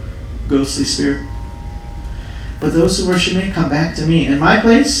also a ghostly spirit. But those who worship me come back to me. In my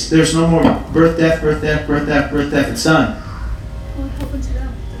place, there's no more birth, death, birth, death, birth, death, birth, death. It's done. What happened to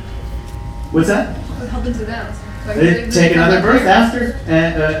them? What's that? What happened to them? They take another birth after,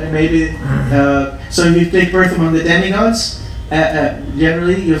 and maybe. So you take birth among the demigods.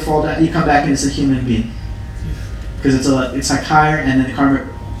 Generally, you fall down. You come back as a human being because it's like higher, and then the karma.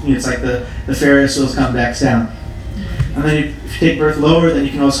 It's like the Ferris wheels come back down, and then if you take birth lower, then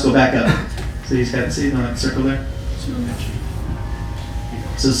you can also go back up. So you just got to see the circle there.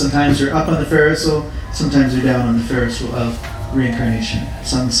 So sometimes you're up on the Ferris wheel, sometimes you're down on the Ferris wheel of reincarnation,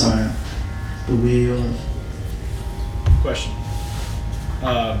 samsara, the wheel of. Question.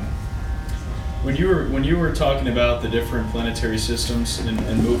 When you were talking about the different planetary systems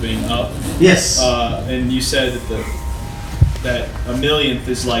and moving up, Yes. And you said that a millionth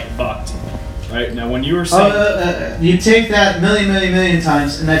is like bhakti, right? Now, when you were saying you take that million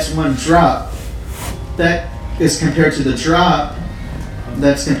times, and that's one drop. That is compared to the drop.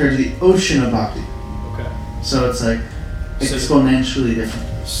 That's compared to the ocean of bhakti. Okay. So it's like exponentially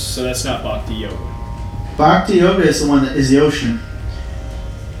different. So that's not bhakti yoga. Bhakti yoga is the one that is the ocean,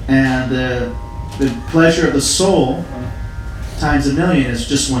 and the pleasure of the soul times a million is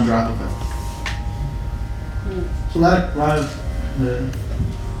just one drop of it. So a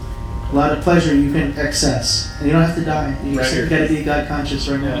lot of pleasure you can access, and you don't have to die. You got to be God conscious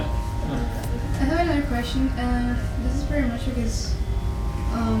right now. I have another question. This is very much because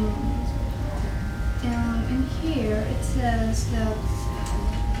in here it says that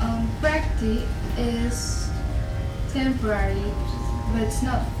bhakti is temporary, but it's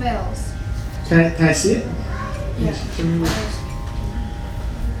not false. Can I see it? Yeah.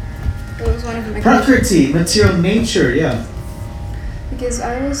 That was one of my Prakriti, material nature, yeah. Because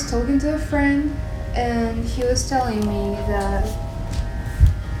I was talking to a friend and he was telling me that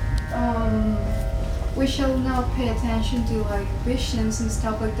we shall not pay attention to like visions and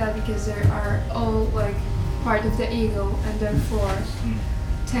stuff like that because they are all like part of the ego and therefore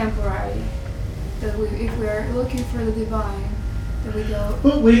temporary. That if we are looking for the divine, that we go.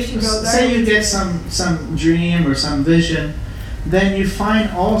 But say you get some dream or some vision, then you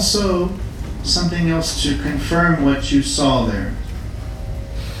find also something else to confirm what you saw there.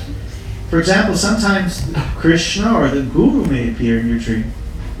 For example, sometimes Krishna or the Guru may appear in your dream.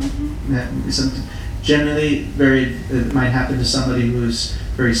 Generally, it might happen to somebody who's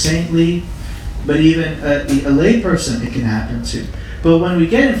very saintly, but even a lay person it can happen to. But when we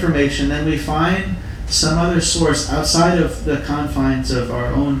get information, then we find some other source outside of the confines of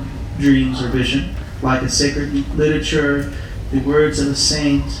our own dreams or vision, like a sacred literature, the words of a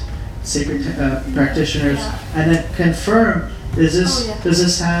saint, sacred practitioners, and then confirm, does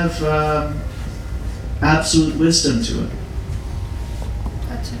this have absolute wisdom to it?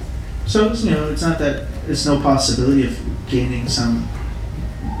 Gotcha. So, it's not that there's no possibility of gaining some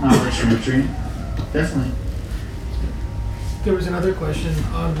knowledge from a dream. Definitely. There was another question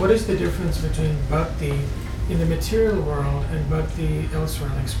on what is the difference between bhakti in the material world and bhakti elsewhere,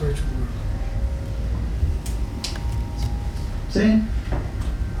 like spiritual world? See?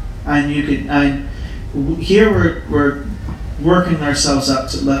 And here we're working ourselves up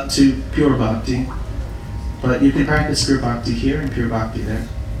to pure bhakti, but you can practice pure bhakti here and pure bhakti there.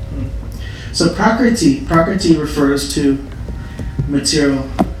 So prakriti refers to material.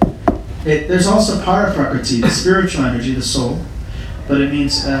 There's also para prakriti, the spiritual energy, the soul, but it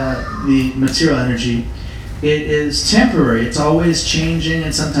means the material energy. It is temporary. It's always changing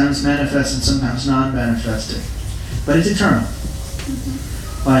and sometimes manifest and sometimes non-manifesting, but it's eternal.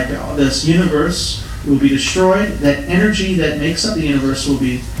 Like this universe will be destroyed. That energy that makes up the universe will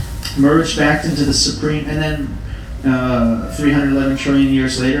be merged back into the supreme, and then 311 trillion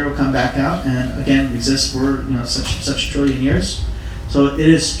years later, it will come back out and again exist for such a trillion years. So it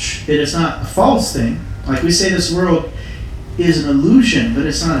is not a false thing. Like we say, this world is an illusion, but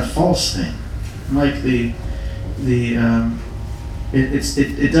it's not a false thing. Like it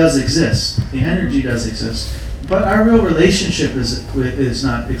does exist. The energy does exist, but our real relationship is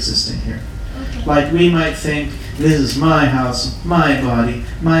not existing here. Okay. Like we might think, this is my house, my body,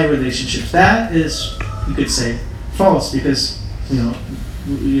 my relationship. That is, you could say, false because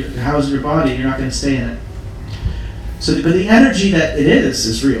how's your body? You're not going to stay in it. So, but the energy that it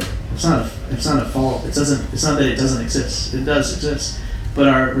is real. It's not a fault. It's not that it doesn't exist. It does exist, but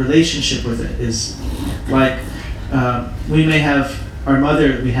our relationship with it is like we may have our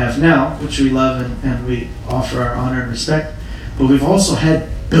mother we have now, which we love and we offer our honor and respect, but we've also had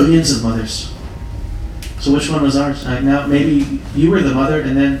billions of mothers. So which one was ours? Now maybe you were the mother,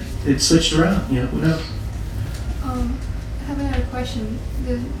 and then it switched around. Who knows? I have another question.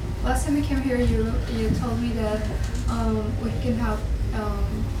 The last time you came here, you told me that we can have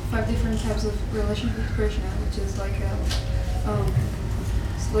 5 different types of relationship with Krishna, which is like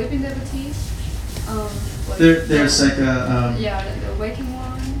sleeping devotee. There's like a the waking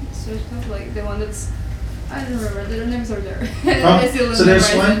one, so like the one that's I don't remember. Their names are there. So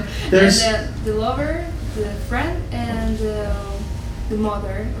there's one. There's and the lover, the friend, and the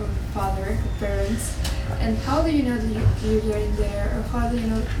mother or father, the parents. And how do you know that you're getting there, or how do you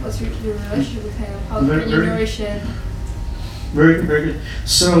know what's your relationship with him? How can you nourish it? Very good, very good.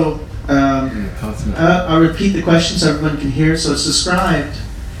 So I'll repeat the question so everyone can hear. So it's described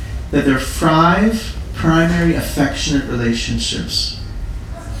that there are 5 primary affectionate relationships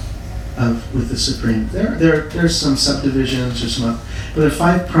with the Supreme. There's some subdivisions or some, but there are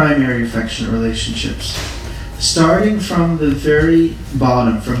 5 primary affectionate relationships, starting from the very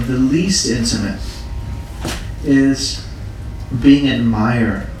bottom, from the least intimate, is being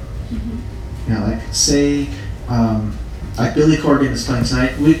admired. Like say, like Billy Corgan is playing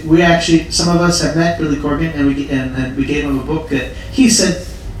tonight. We actually, some of us have met Billy Corgan, and we gave him a book that he said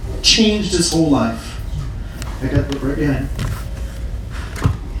changed his whole life. I got the book right behind.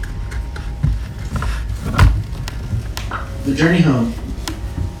 The Journey Home.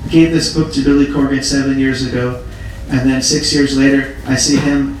 I gave this book to Billy Corgan 7 years ago, and then 6 years later, I see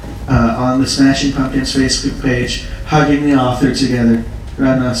him on the Smashing Pumpkins Facebook page hugging the author together,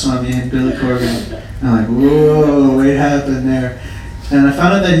 Radha Swami and Billy Corgan. I'm like, whoa, what happened there? And I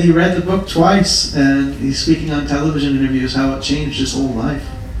found out that he read the book twice, and he's speaking on television interviews how it changed his whole life.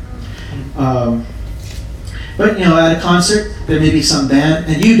 But at a concert, there may be some band,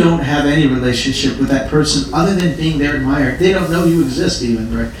 and you don't have any relationship with that person other than being their admirer. They don't know you exist even,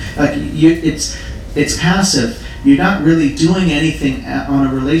 right? Like it's passive. You're not really doing anything on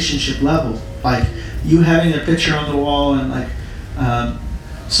a relationship level. Like you having their picture on the wall, and like.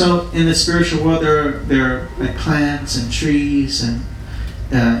 So in the spiritual world, there are like plants and trees and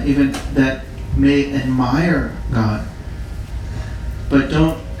even that may admire God, but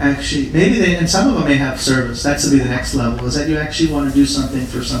don't actually. Maybe they, and some of them may have service. That's to be the next level. Is that you actually want to do something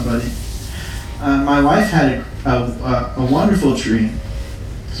for somebody. My wife had a wonderful dream.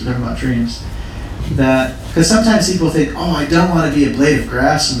 So we're talking about dreams. That because sometimes people think, oh, I don't want to be a blade of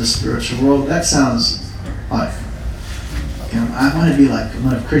grass in the spiritual world. That sounds like. I want to be like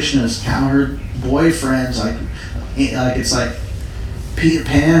one of Krishna's cowherd boyfriends, like it's like Peter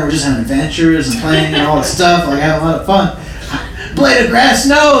Pan. We're just having adventures and playing and all that stuff. Like having a lot of fun. Blade of grass,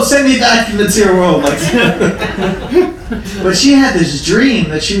 no, send me back to the material world. Like, but she had this dream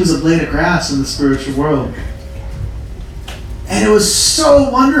that she was a blade of grass in the spiritual world, and it was so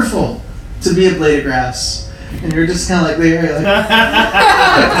wonderful to be a blade of grass. And you're just kind of like there, like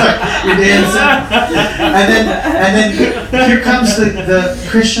you're dancing, and then here comes the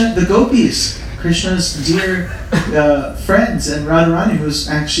Krishna, the gopis, Krishna's dear friends, and Radharani, who's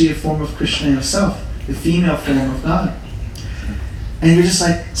actually a form of Krishna himself, the female form of God. And you're just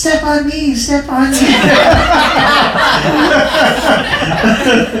like, step on me, step on me.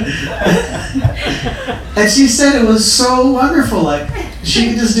 And she said it was so wonderful, like. She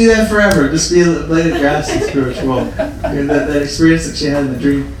could just do that forever, just be a blade of grass in the spiritual world. That experience that she had in the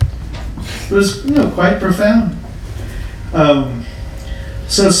dream. It was, quite profound.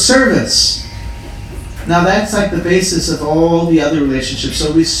 So service. Now that's like the basis of all the other relationships.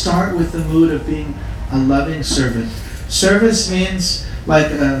 So we start with the mood of being a loving servant. Service means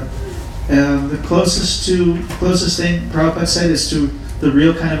like the closest thing Prabhupada said is to the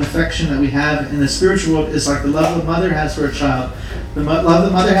real kind of affection that we have in the spiritual world is like the love a mother has for a child. The love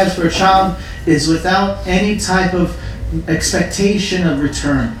the mother has for a child is without any type of expectation of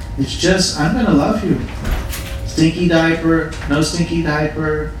return. It's just, I'm going to love you. Stinky diaper, no stinky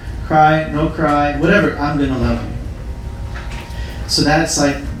diaper, cry, no cry, whatever, I'm going to love you. So that's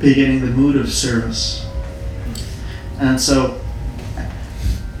like beginning the mood of service. And so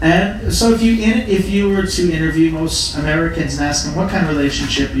if you were to interview most Americans and ask them what kind of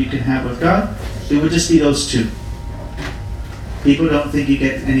relationship you can have with God, it would just be those two. People don't think you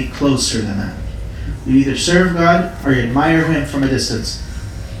get any closer than that. You either serve God or you admire Him from a distance.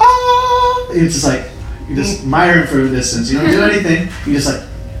 Oh! It's just like, you just admire Him from a distance. You don't do anything, you just like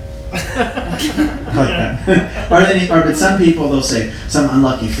that. But some people, they'll say, some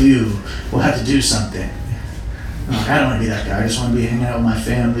unlucky few will have to do something. Like, I don't want to be that guy. I just want to be hanging out with my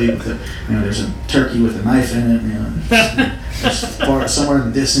family. There's a turkey with a knife in it. There's somewhere in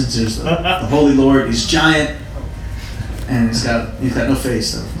the distance, there's the Holy Lord. He's giant. And he's got no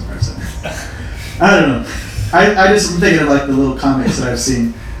face though. I don't know. I just am thinking of like the little comics that I've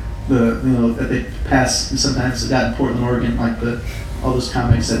seen, that they pass sometimes. Got in Portland, Oregon, like all those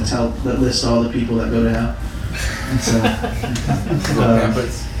comics that list all the people that go to hell. And so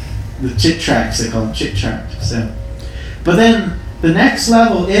the chick tracks, they call them chick tracks. So, but then the next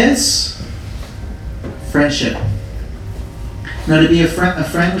level is friendship. Now, to be a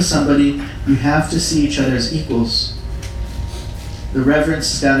friend with somebody, you have to see each other as equals. The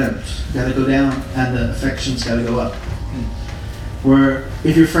reverence has got to go down, and the affection's got to go up. Where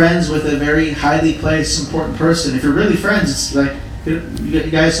if you're friends with a very highly placed, important person, if you're really friends, it's like you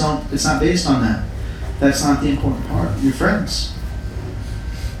guys don't. It's not based on that. That's not the important part. You're friends.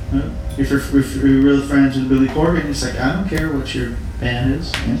 If you're really friends with Billy Corgan, it's like, I don't care what your band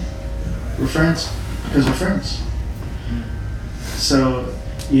is. Yeah? We're friends because we're friends. So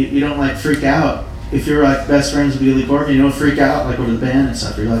you don't like freak out. If you're like best friends with Billy Corgan, you don't freak out like over the band and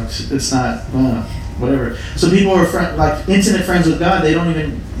stuff. You're like, it's not, whatever. So people who are like intimate friends with God, they don't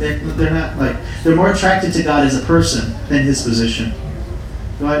even, they're not like, they're more attracted to God as a person than His position.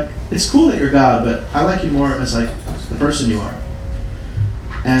 They're like, it's cool that you're God, but I like you more as like the person you are.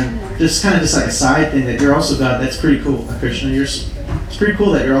 And just kind of just like a side thing that you're also God. That's pretty cool, Krishna. It's pretty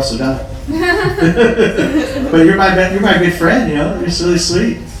cool that you're also God. But you're my good friend. You're really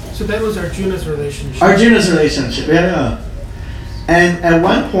sweet. So that was Arjuna's relationship. Arjuna's relationship, yeah. And at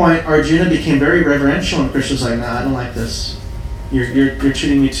one point, Arjuna became very reverential, and Krishna's like, "Nah, I don't like this. You're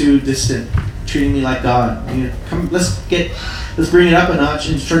treating me too distant, treating me like God. Come, let's bring it up a notch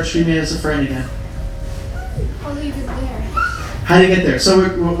and start treating me as a friend again." How do you get there? How do you get there? So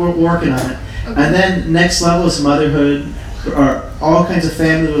we're working on it. Okay. And then next level is motherhood, or all kinds of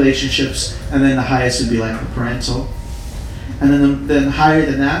family relationships, and then the highest would be like the parental. And then higher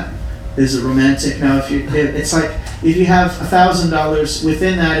than that is a romantic. Now, it's like if you have $1,000,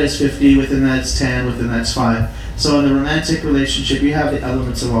 within that is 50, within that is 10, within that's 5. So in the romantic relationship, you have the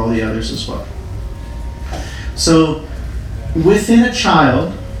elements of all the others as well. So within a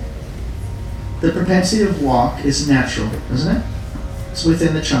child, the propensity of walk is natural, isn't it? It's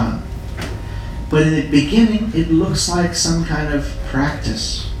within the child. But in the beginning, it looks like some kind of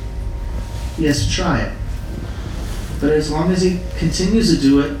practice. He has to try it. But as long as he continues to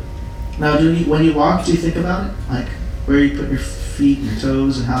do it, now when you walk, do you think about it? Like where you put your feet and your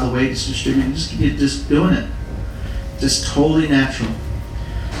toes and how the weight is distributed? You're just doing it. Just totally natural.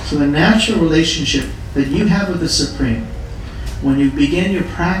 So the natural relationship that you have with the Supreme, when you begin your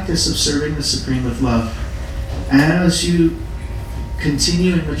practice of serving the Supreme with love, as you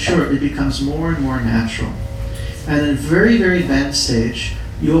continue and mature, it becomes more and more natural. And in a very, very advanced stage,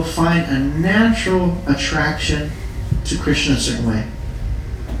 you'll find a natural attraction to Krishna a certain way.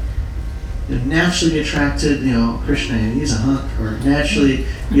 You'll naturally be attracted, Krishna, he's a hunk, or naturally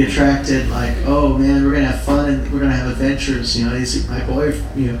be attracted like, oh man, we're going to have fun and we're going to have adventures, he's my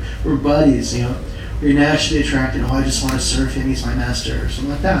boyfriend, we're buddies, You're naturally attracted, I just want to serve him, he's my master, or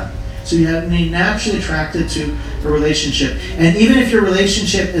something like that. So you have to be naturally attracted to a relationship. And even if your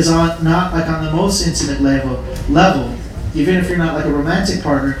relationship is not on the most intimate level, even if you're not like a romantic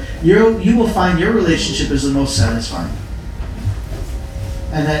partner, you will find your relationship is the most satisfying.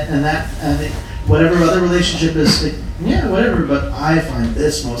 And whatever other relationship is, whatever, but I find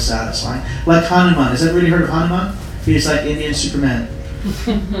this most satisfying. Like Hanuman. Has everybody heard of Hanuman? He's like Indian Superman.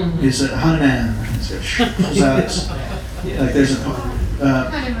 He's a Hanuman. Like there's a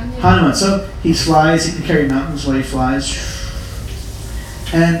Hanuman. So he flies, he can carry mountains while he flies.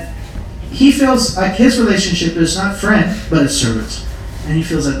 And he feels like his relationship is not friend, but it's servant. And he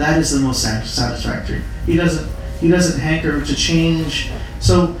feels that is the most satisfactory. He doesn't hanker to change.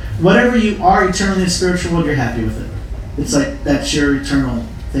 So whatever you are eternally in the spiritual world, you're happy with it. It's like that's your eternal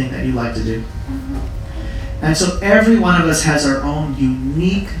thing that you like to do. And so every one of us has our own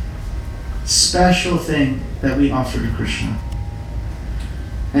unique, special thing that we offer to Krishna.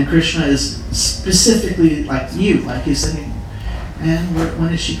 And Krishna is specifically like you, like he's thinking, man,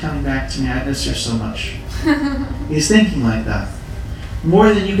 when is she coming back to me? I miss her so much. He's thinking like that.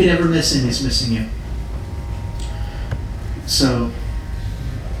 More than you could ever miss him, he's missing you. So,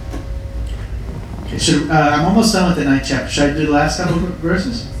 okay, I'm almost done with the 9th chapter. Should I do the last couple of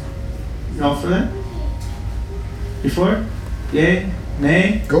verses? You all for that? Before? Yay?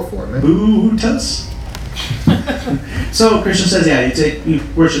 Nay? Go for it, man. Boo, tell us. So Krishna says, you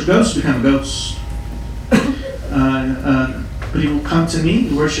worship ghosts, become a ghost. But you will come to me,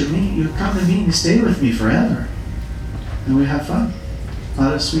 you worship me, you come to me and you stay with me forever. And we have fun. A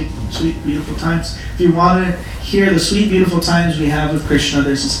lot of sweet, beautiful times. If you want to hear the sweet, beautiful times we have with Krishna,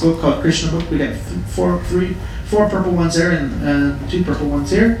 there's this book called Krishna Book. We got four purple ones there and 2 purple ones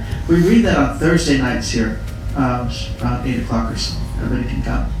here. We read that on Thursday nights here, around 8 o'clock or so. Everybody can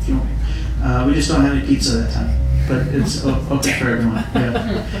come if you want. We just don't have any pizza that time, but it's open for everyone.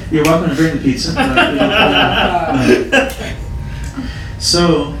 Yeah. You're welcome to bring the pizza.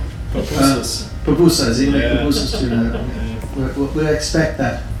 So, pupusas, even pupusas too. We expect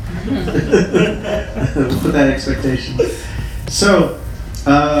that. We'll put that expectation. So,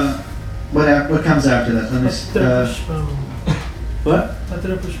 what comes after that? Let me. What?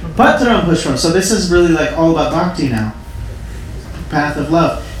 Patram Pushpam. So this is really like all about bhakti now. Path of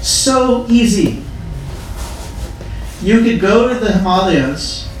love. So easy. You could go to the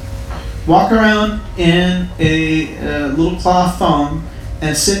Himalayas, walk around in a little cloth thong,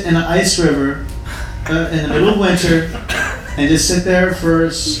 and sit in an ice river in the middle of winter, and just sit there for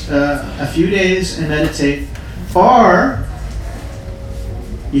a few days and meditate. Or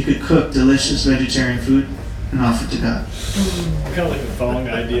you could cook delicious vegetarian food and offer it to God. Kind of like the thong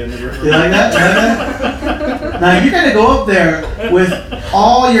idea in the river. You like that? Now you're gonna go up there with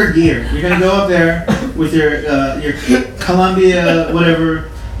all your gear. You're gonna go up there with your Columbia whatever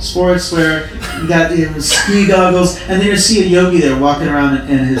sportswear. You got your ski goggles, and then you see a yogi there walking around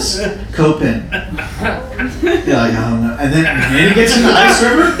in his kopin. You're like, oh no. And then he gets in the ice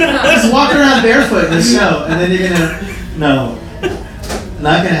river. Just walking around barefoot in the snow, and then you're gonna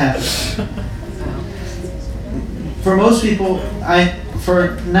not gonna happen. for most people,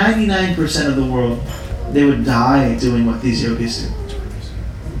 for 99% of the world, they would die doing what these yogis do.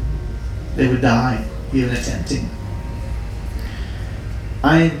 They would die even attempting.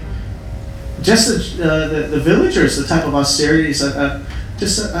 The villagers, the type of austerities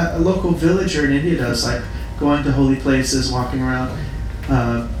just a local villager in India does, like going to holy places, walking around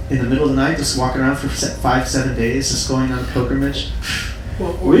in the middle of the night, just walking around for 5-7 days, just going on a pilgrimage.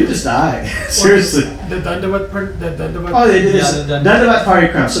 We just die. Seriously. The Dandavat. Oh, they do this. Yeah, Dandavat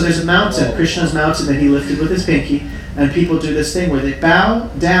Parikram. So there's a mountain, Krishna's mountain, that he lifted with his pinky, and people do this thing where they bow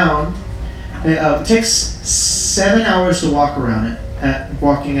down. It takes 7 hours to walk around it,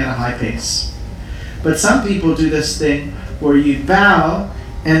 walking at a high pace. But some people do this thing where you bow,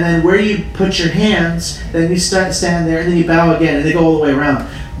 and then where you put your hands, then you stand there, and then you bow again, and they go all the way around.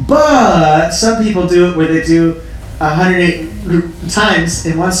 But some people do it where they do 108 times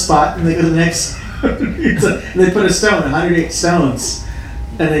in one spot, and they go to the next. And they put a stone, 108 stones,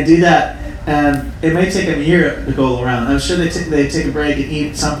 and they do that. And it may take them a year to go around. I'm sure they take a break and eat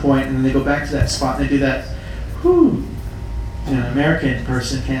at some point, and then they go back to that spot and they do that. Whew. You know, an American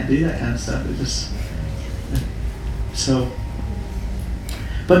person can't do that kind of stuff. It just so.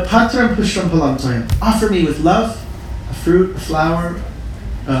 But patram pushram palam toyam. Offer me with love, a fruit, a flower,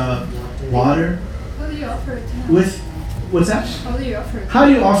 water. How do you offer it? What's that? How do you offer it? How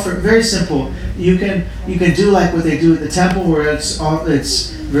do you offer it? Very simple. You can do like what they do at the temple, where it's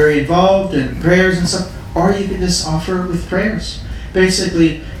very involved in prayers and stuff, or you can just offer it with prayers.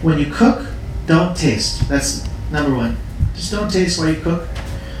 Basically, when you cook, don't taste. That's number one. Just don't taste while you cook.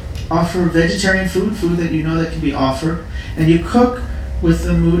 Offer vegetarian food that you know that can be offered, and you cook with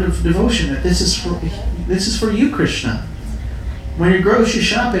the mood of devotion that this is for you, Krishna. When you're grocery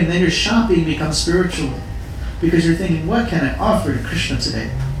shopping, then your shopping becomes spiritual, because you're thinking, what can I offer to Krishna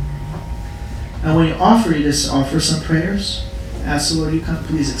today? And when you offer, you just offer some prayers. Ask the Lord, you come,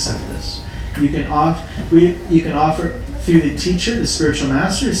 please accept this. You can offer through the teacher, the spiritual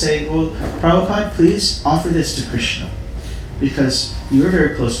master, say, well, Prabhupada, please offer this to Krishna, because you are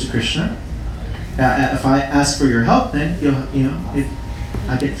very close to Krishna. If I ask for your help, then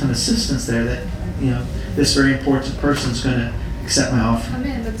I get some assistance there that this very important person is going to accept my offer. I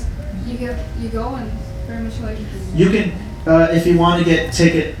mean, but you go and very much like. You can, if you want to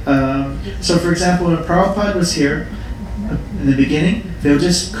take it. So, for example, when Prabhupada was here in the beginning, they would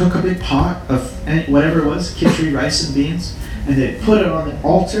just cook a big pot of whatever it was, khichdi, rice and beans, and they put it on the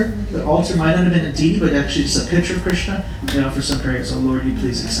altar. The altar might not have been a deity, but actually just a picture of Krishna. They offer some prayers. Oh Lord, you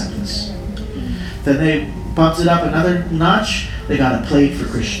please accept this. Then they bumped it up another notch. They got a plate for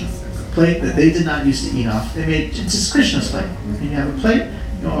Krishna, a plate that they did not used to eat off. They made just Krishna's plate. And you have a plate.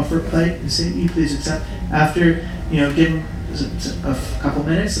 You offer a plate and say, you please accept. After give them a couple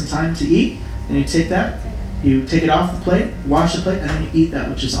minutes and time to eat, and you take that. You take it off the plate, wash the plate, and then you eat that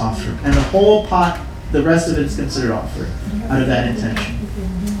which is offered. And the whole pot, the rest of it is considered offered out of that intention.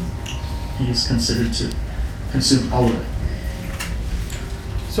 He is considered to consume all of it.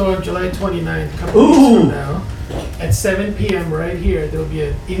 So on July 29th, a couple weeks from now, at 7 p.m. right here, there will be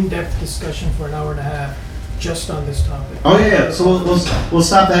an in-depth discussion for an hour and a half just on this topic. Oh yeah. So we'll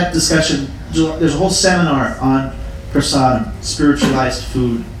stop that discussion. There's a whole seminar on prasadam, spiritualized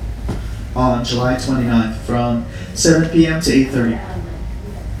food, on July 29th from 7 p.m. to 8:30.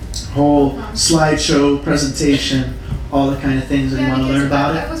 Whole slideshow, presentation, all the kind of things that you want to learn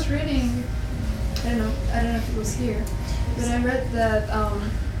about it. I was reading, I don't know if it was here, but I read that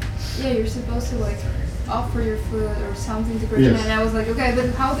you're supposed to like offer your food or something to Krishna, Yes. and I was like, okay,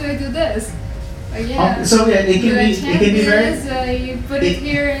 but how do I do this? Like, it can be very. You put it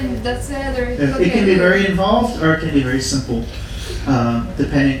here and that's it, or It can be very involved, or it can be very simple,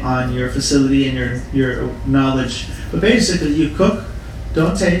 depending on your facility and your knowledge. But basically, you cook,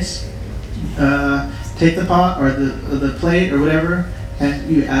 don't taste, take the pot or the plate or whatever,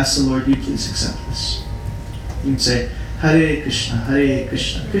 and you ask the Lord, you please accept this. You can say, Hare Krishna,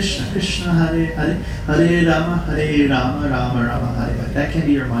 Krishna Krishna, Hare Hare, Hare Rama, Rama Rama, Hare Hare. That can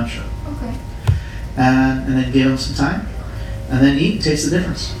be your mantra. Okay. And then give them some time, and then eat, taste the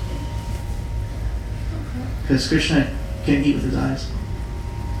difference. Because Krishna can eat with his eyes.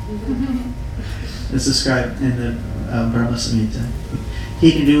 It's described in the Brahma Samhita.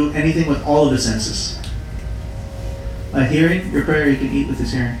 He can do anything with all of his senses. Hearing, your prayer, he can eat with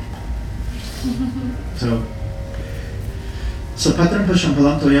his hearing. So patram pusham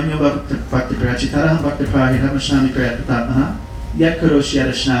palam toyam bhakti prachitara bhakti prahina mashnami prayatatmana yat karoshi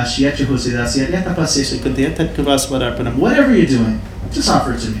yadashnash yat yahusidas yat tapasya kantya tat kavasvararpanam. Whatever you're doing, just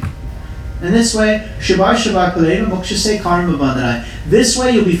offer it to me. And this way, Shiva Shiva Kaleva Mokshase Karma Bandhana. This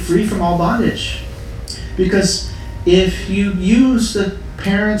way you'll be free from all bondage. Because if you use the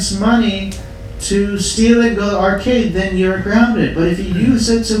parents' money to steal it and go to the arcade, then you're grounded. But if you use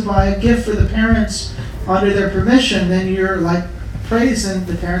it to buy a gift for the parents under their permission, then you're like praised and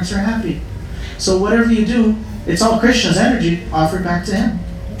the parents are happy. So whatever you do, it's all Krishna's energy offered back to him.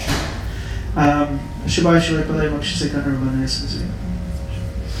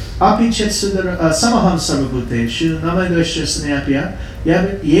 Api chet samaham sarvabhuteshu namadosha snapya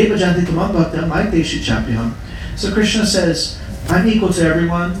yeva janti tamam bhakta maiteshu chapyam. So Krishna says, I'm equal to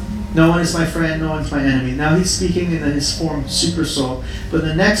everyone. No one is my friend, no one's my enemy. Now he's speaking in his form super soul. But in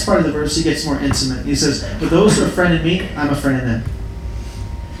the next part of the verse he gets more intimate. He says, but those who are a friend in me, I'm a friend in them.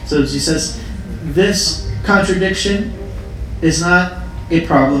 So he says, this contradiction is not a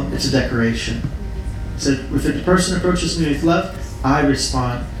problem, it's a decoration. He said, if a person approaches me with love, I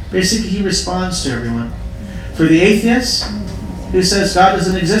respond. Basically, he responds to everyone. For the atheist who says God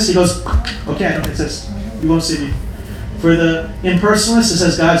doesn't exist, he goes, okay, I don't exist. You won't see me. For the impersonalist, it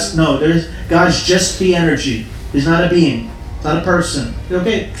says God's just the energy. He's not a being, not a person.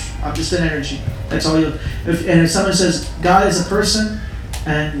 Okay, I'm just an energy. That's all you. If someone says God is a person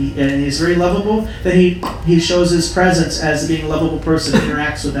and he's very lovable, then he shows his presence as being a lovable person,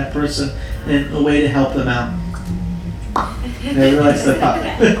 interacts with that person in a way to help them out. Never likes the pop.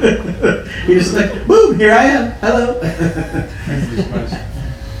 He just like, boom, here I am. Hello.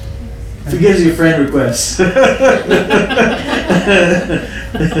 Forgives you friend requests. No,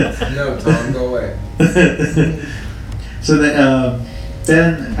 Tom, go away. So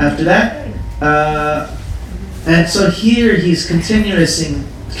then after that, and so here he's continuing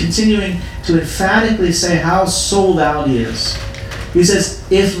to emphatically say how sold out he is. He says,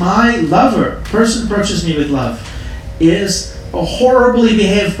 if my person approaches me with love, is a horribly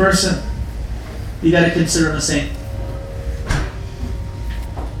behaved person, you got to consider him a saint.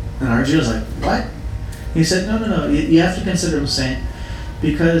 And Arjuna's like, what? He said, no, you have to consider him a saint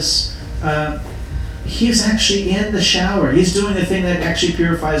because he's actually in the shower. He's doing the thing that actually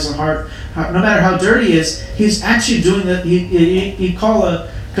purifies the heart. No matter how dirty he is, he's actually doing the. You call a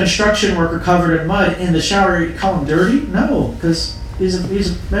construction worker covered in mud in the shower, you call him dirty? No, because he's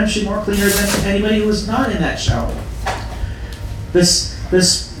eventually more cleaner than anybody who was not in that shower.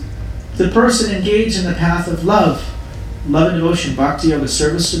 The person engaged in the path of love and devotion, bhakti yoga,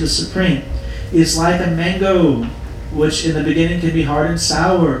 service to the Supreme, is like a mango, which in the beginning can be hard and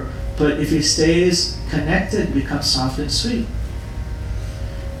sour, but if he stays connected, it becomes soft and sweet.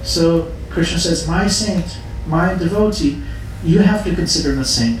 So Krishna says, my saint, my devotee, you have to consider him a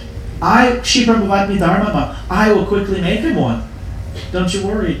saint. Shiprabhavatmi dharmama, I will quickly make him one. Don't you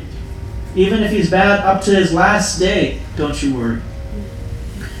worry. Even if he's bad up to his last day, don't you worry.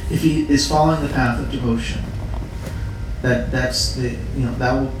 If he is following the path of devotion,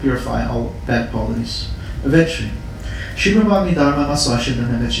 that will purify all bad qualities eventually. So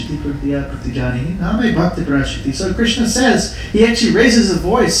Krishna says, he actually raises his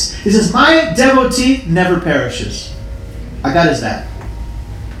voice. He says, my devotee never perishes. I got his back.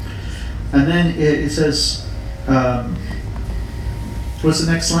 And then it says, what's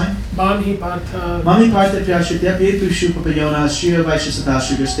the next line? Mami Parta Pyashitya Petushu Papayona Shriya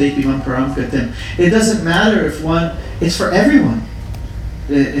Vaishasatashi Gastepi Man Param Katim. It doesn't matter if it's for everyone.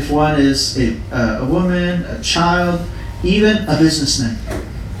 If one is a woman, a child, even a businessman.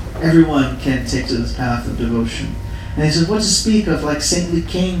 Everyone can take to this path of devotion. And he says, what to speak of like saintly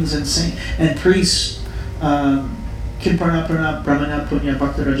kings and priests, Kimparna Prana Brahmana Punya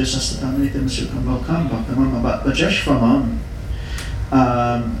Bhakta Rajasastanitam Sukam Lokam Bhakta Mama Bajashvamam.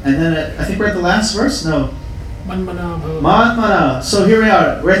 And then I think we're at the last verse? No. Manmana. So here we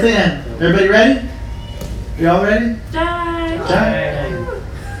are. We're at the end. Everybody ready? You all ready? Jai.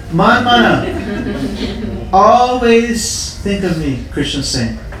 Manmana. Always think of me, Krishna's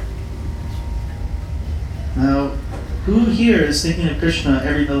saying. Now, who here is thinking of Krishna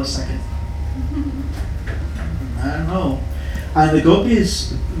every millisecond? I don't know. And the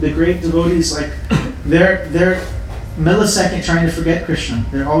gopis, the great devotees, like they're millisecond trying to forget Krishna.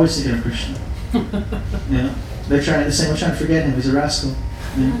 They're always thinking of Krishna. They're trying to forget him. He's a rascal.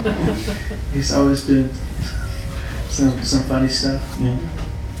 He's always doing some funny stuff.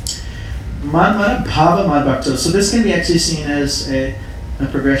 Manmana bhava madbhakto. So this can be actually seen as a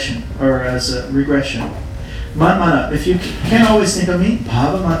progression or as a regression. Manmana, if you can't always think of me,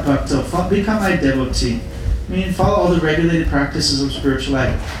 bhava madbhakto, become my devotee. Follow all the regulated practices of spiritual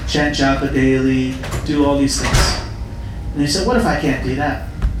life. Chant japa daily, do all these things. And he said, what if I can't do that?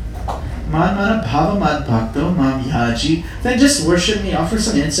 Manmana bhava madbhakto mam yaji. Then just worship me, offer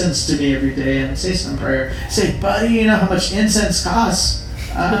some incense to me every day and say some prayer. Say, buddy, you know how much incense costs?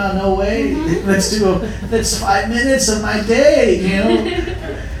 No way. That's 5 minutes of my day, you know.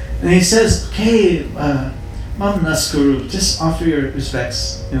 And he says, okay, Mam Naskuru, just offer your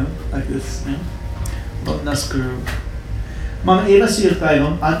respects, you know, like this, you know. Mam Naskuru. Mam Eva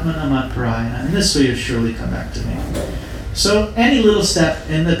Sirtaivam Atmanamat Parayana. And this way you'll surely come back to me. So any little step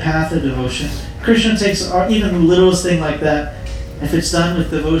in the path of devotion, Krishna takes, or even the littlest thing like that, if it's done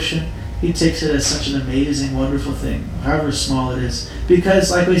with devotion, he takes it as such an amazing, wonderful thing, however small it is. Because,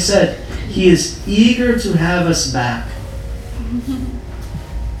 like we said, he is eager to have us back.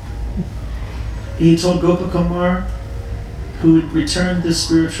 He told Gopakumar, who returned to the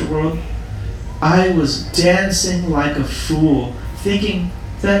spiritual world, I was dancing like a fool, thinking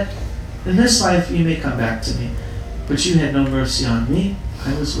that in this life you may come back to me, but you had no mercy on me.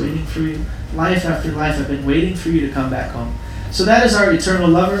 I was waiting for you. Life after life, I've been waiting for you to come back home. So that is our eternal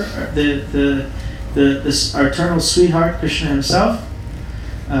lover, our eternal sweetheart, Krishna himself.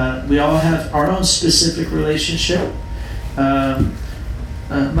 We all have our own specific relationship.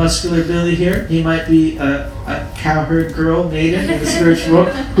 Muscular Billy here, he might be a cowherd girl maiden in the spiritual world.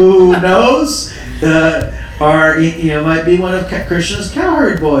 Who knows? Or might be one of Krishna's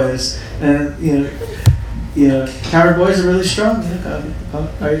cowherd boys. And cowherd boys are really strong.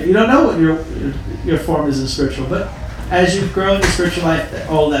 You don't know what your form is in spiritual, but as you grow in your spiritual life,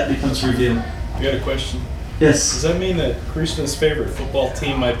 all that becomes revealed. I got a question. Yes. Does that mean that Krishna's favorite football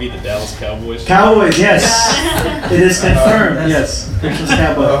team might be the Dallas Cowboys? Cowboys, yes. It is confirmed, yes. Krishna's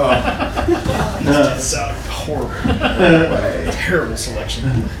Cowboy. That sounded horrible. Terrible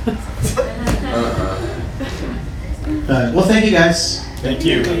selection. Well, thank you guys. Thank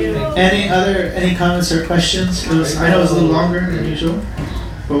you. Any comments or questions? I know it was a little longer than usual,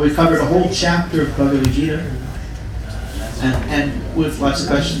 but we covered a whole chapter of Bhagavad Gītā, and with lots of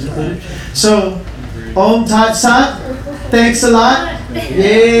questions included. So, Om Tat Sat, thanks a lot.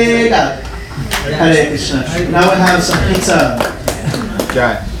 Yeah, got it. Hare Krishna. Now we'll have some pizza.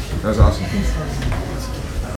 Guy, that was awesome.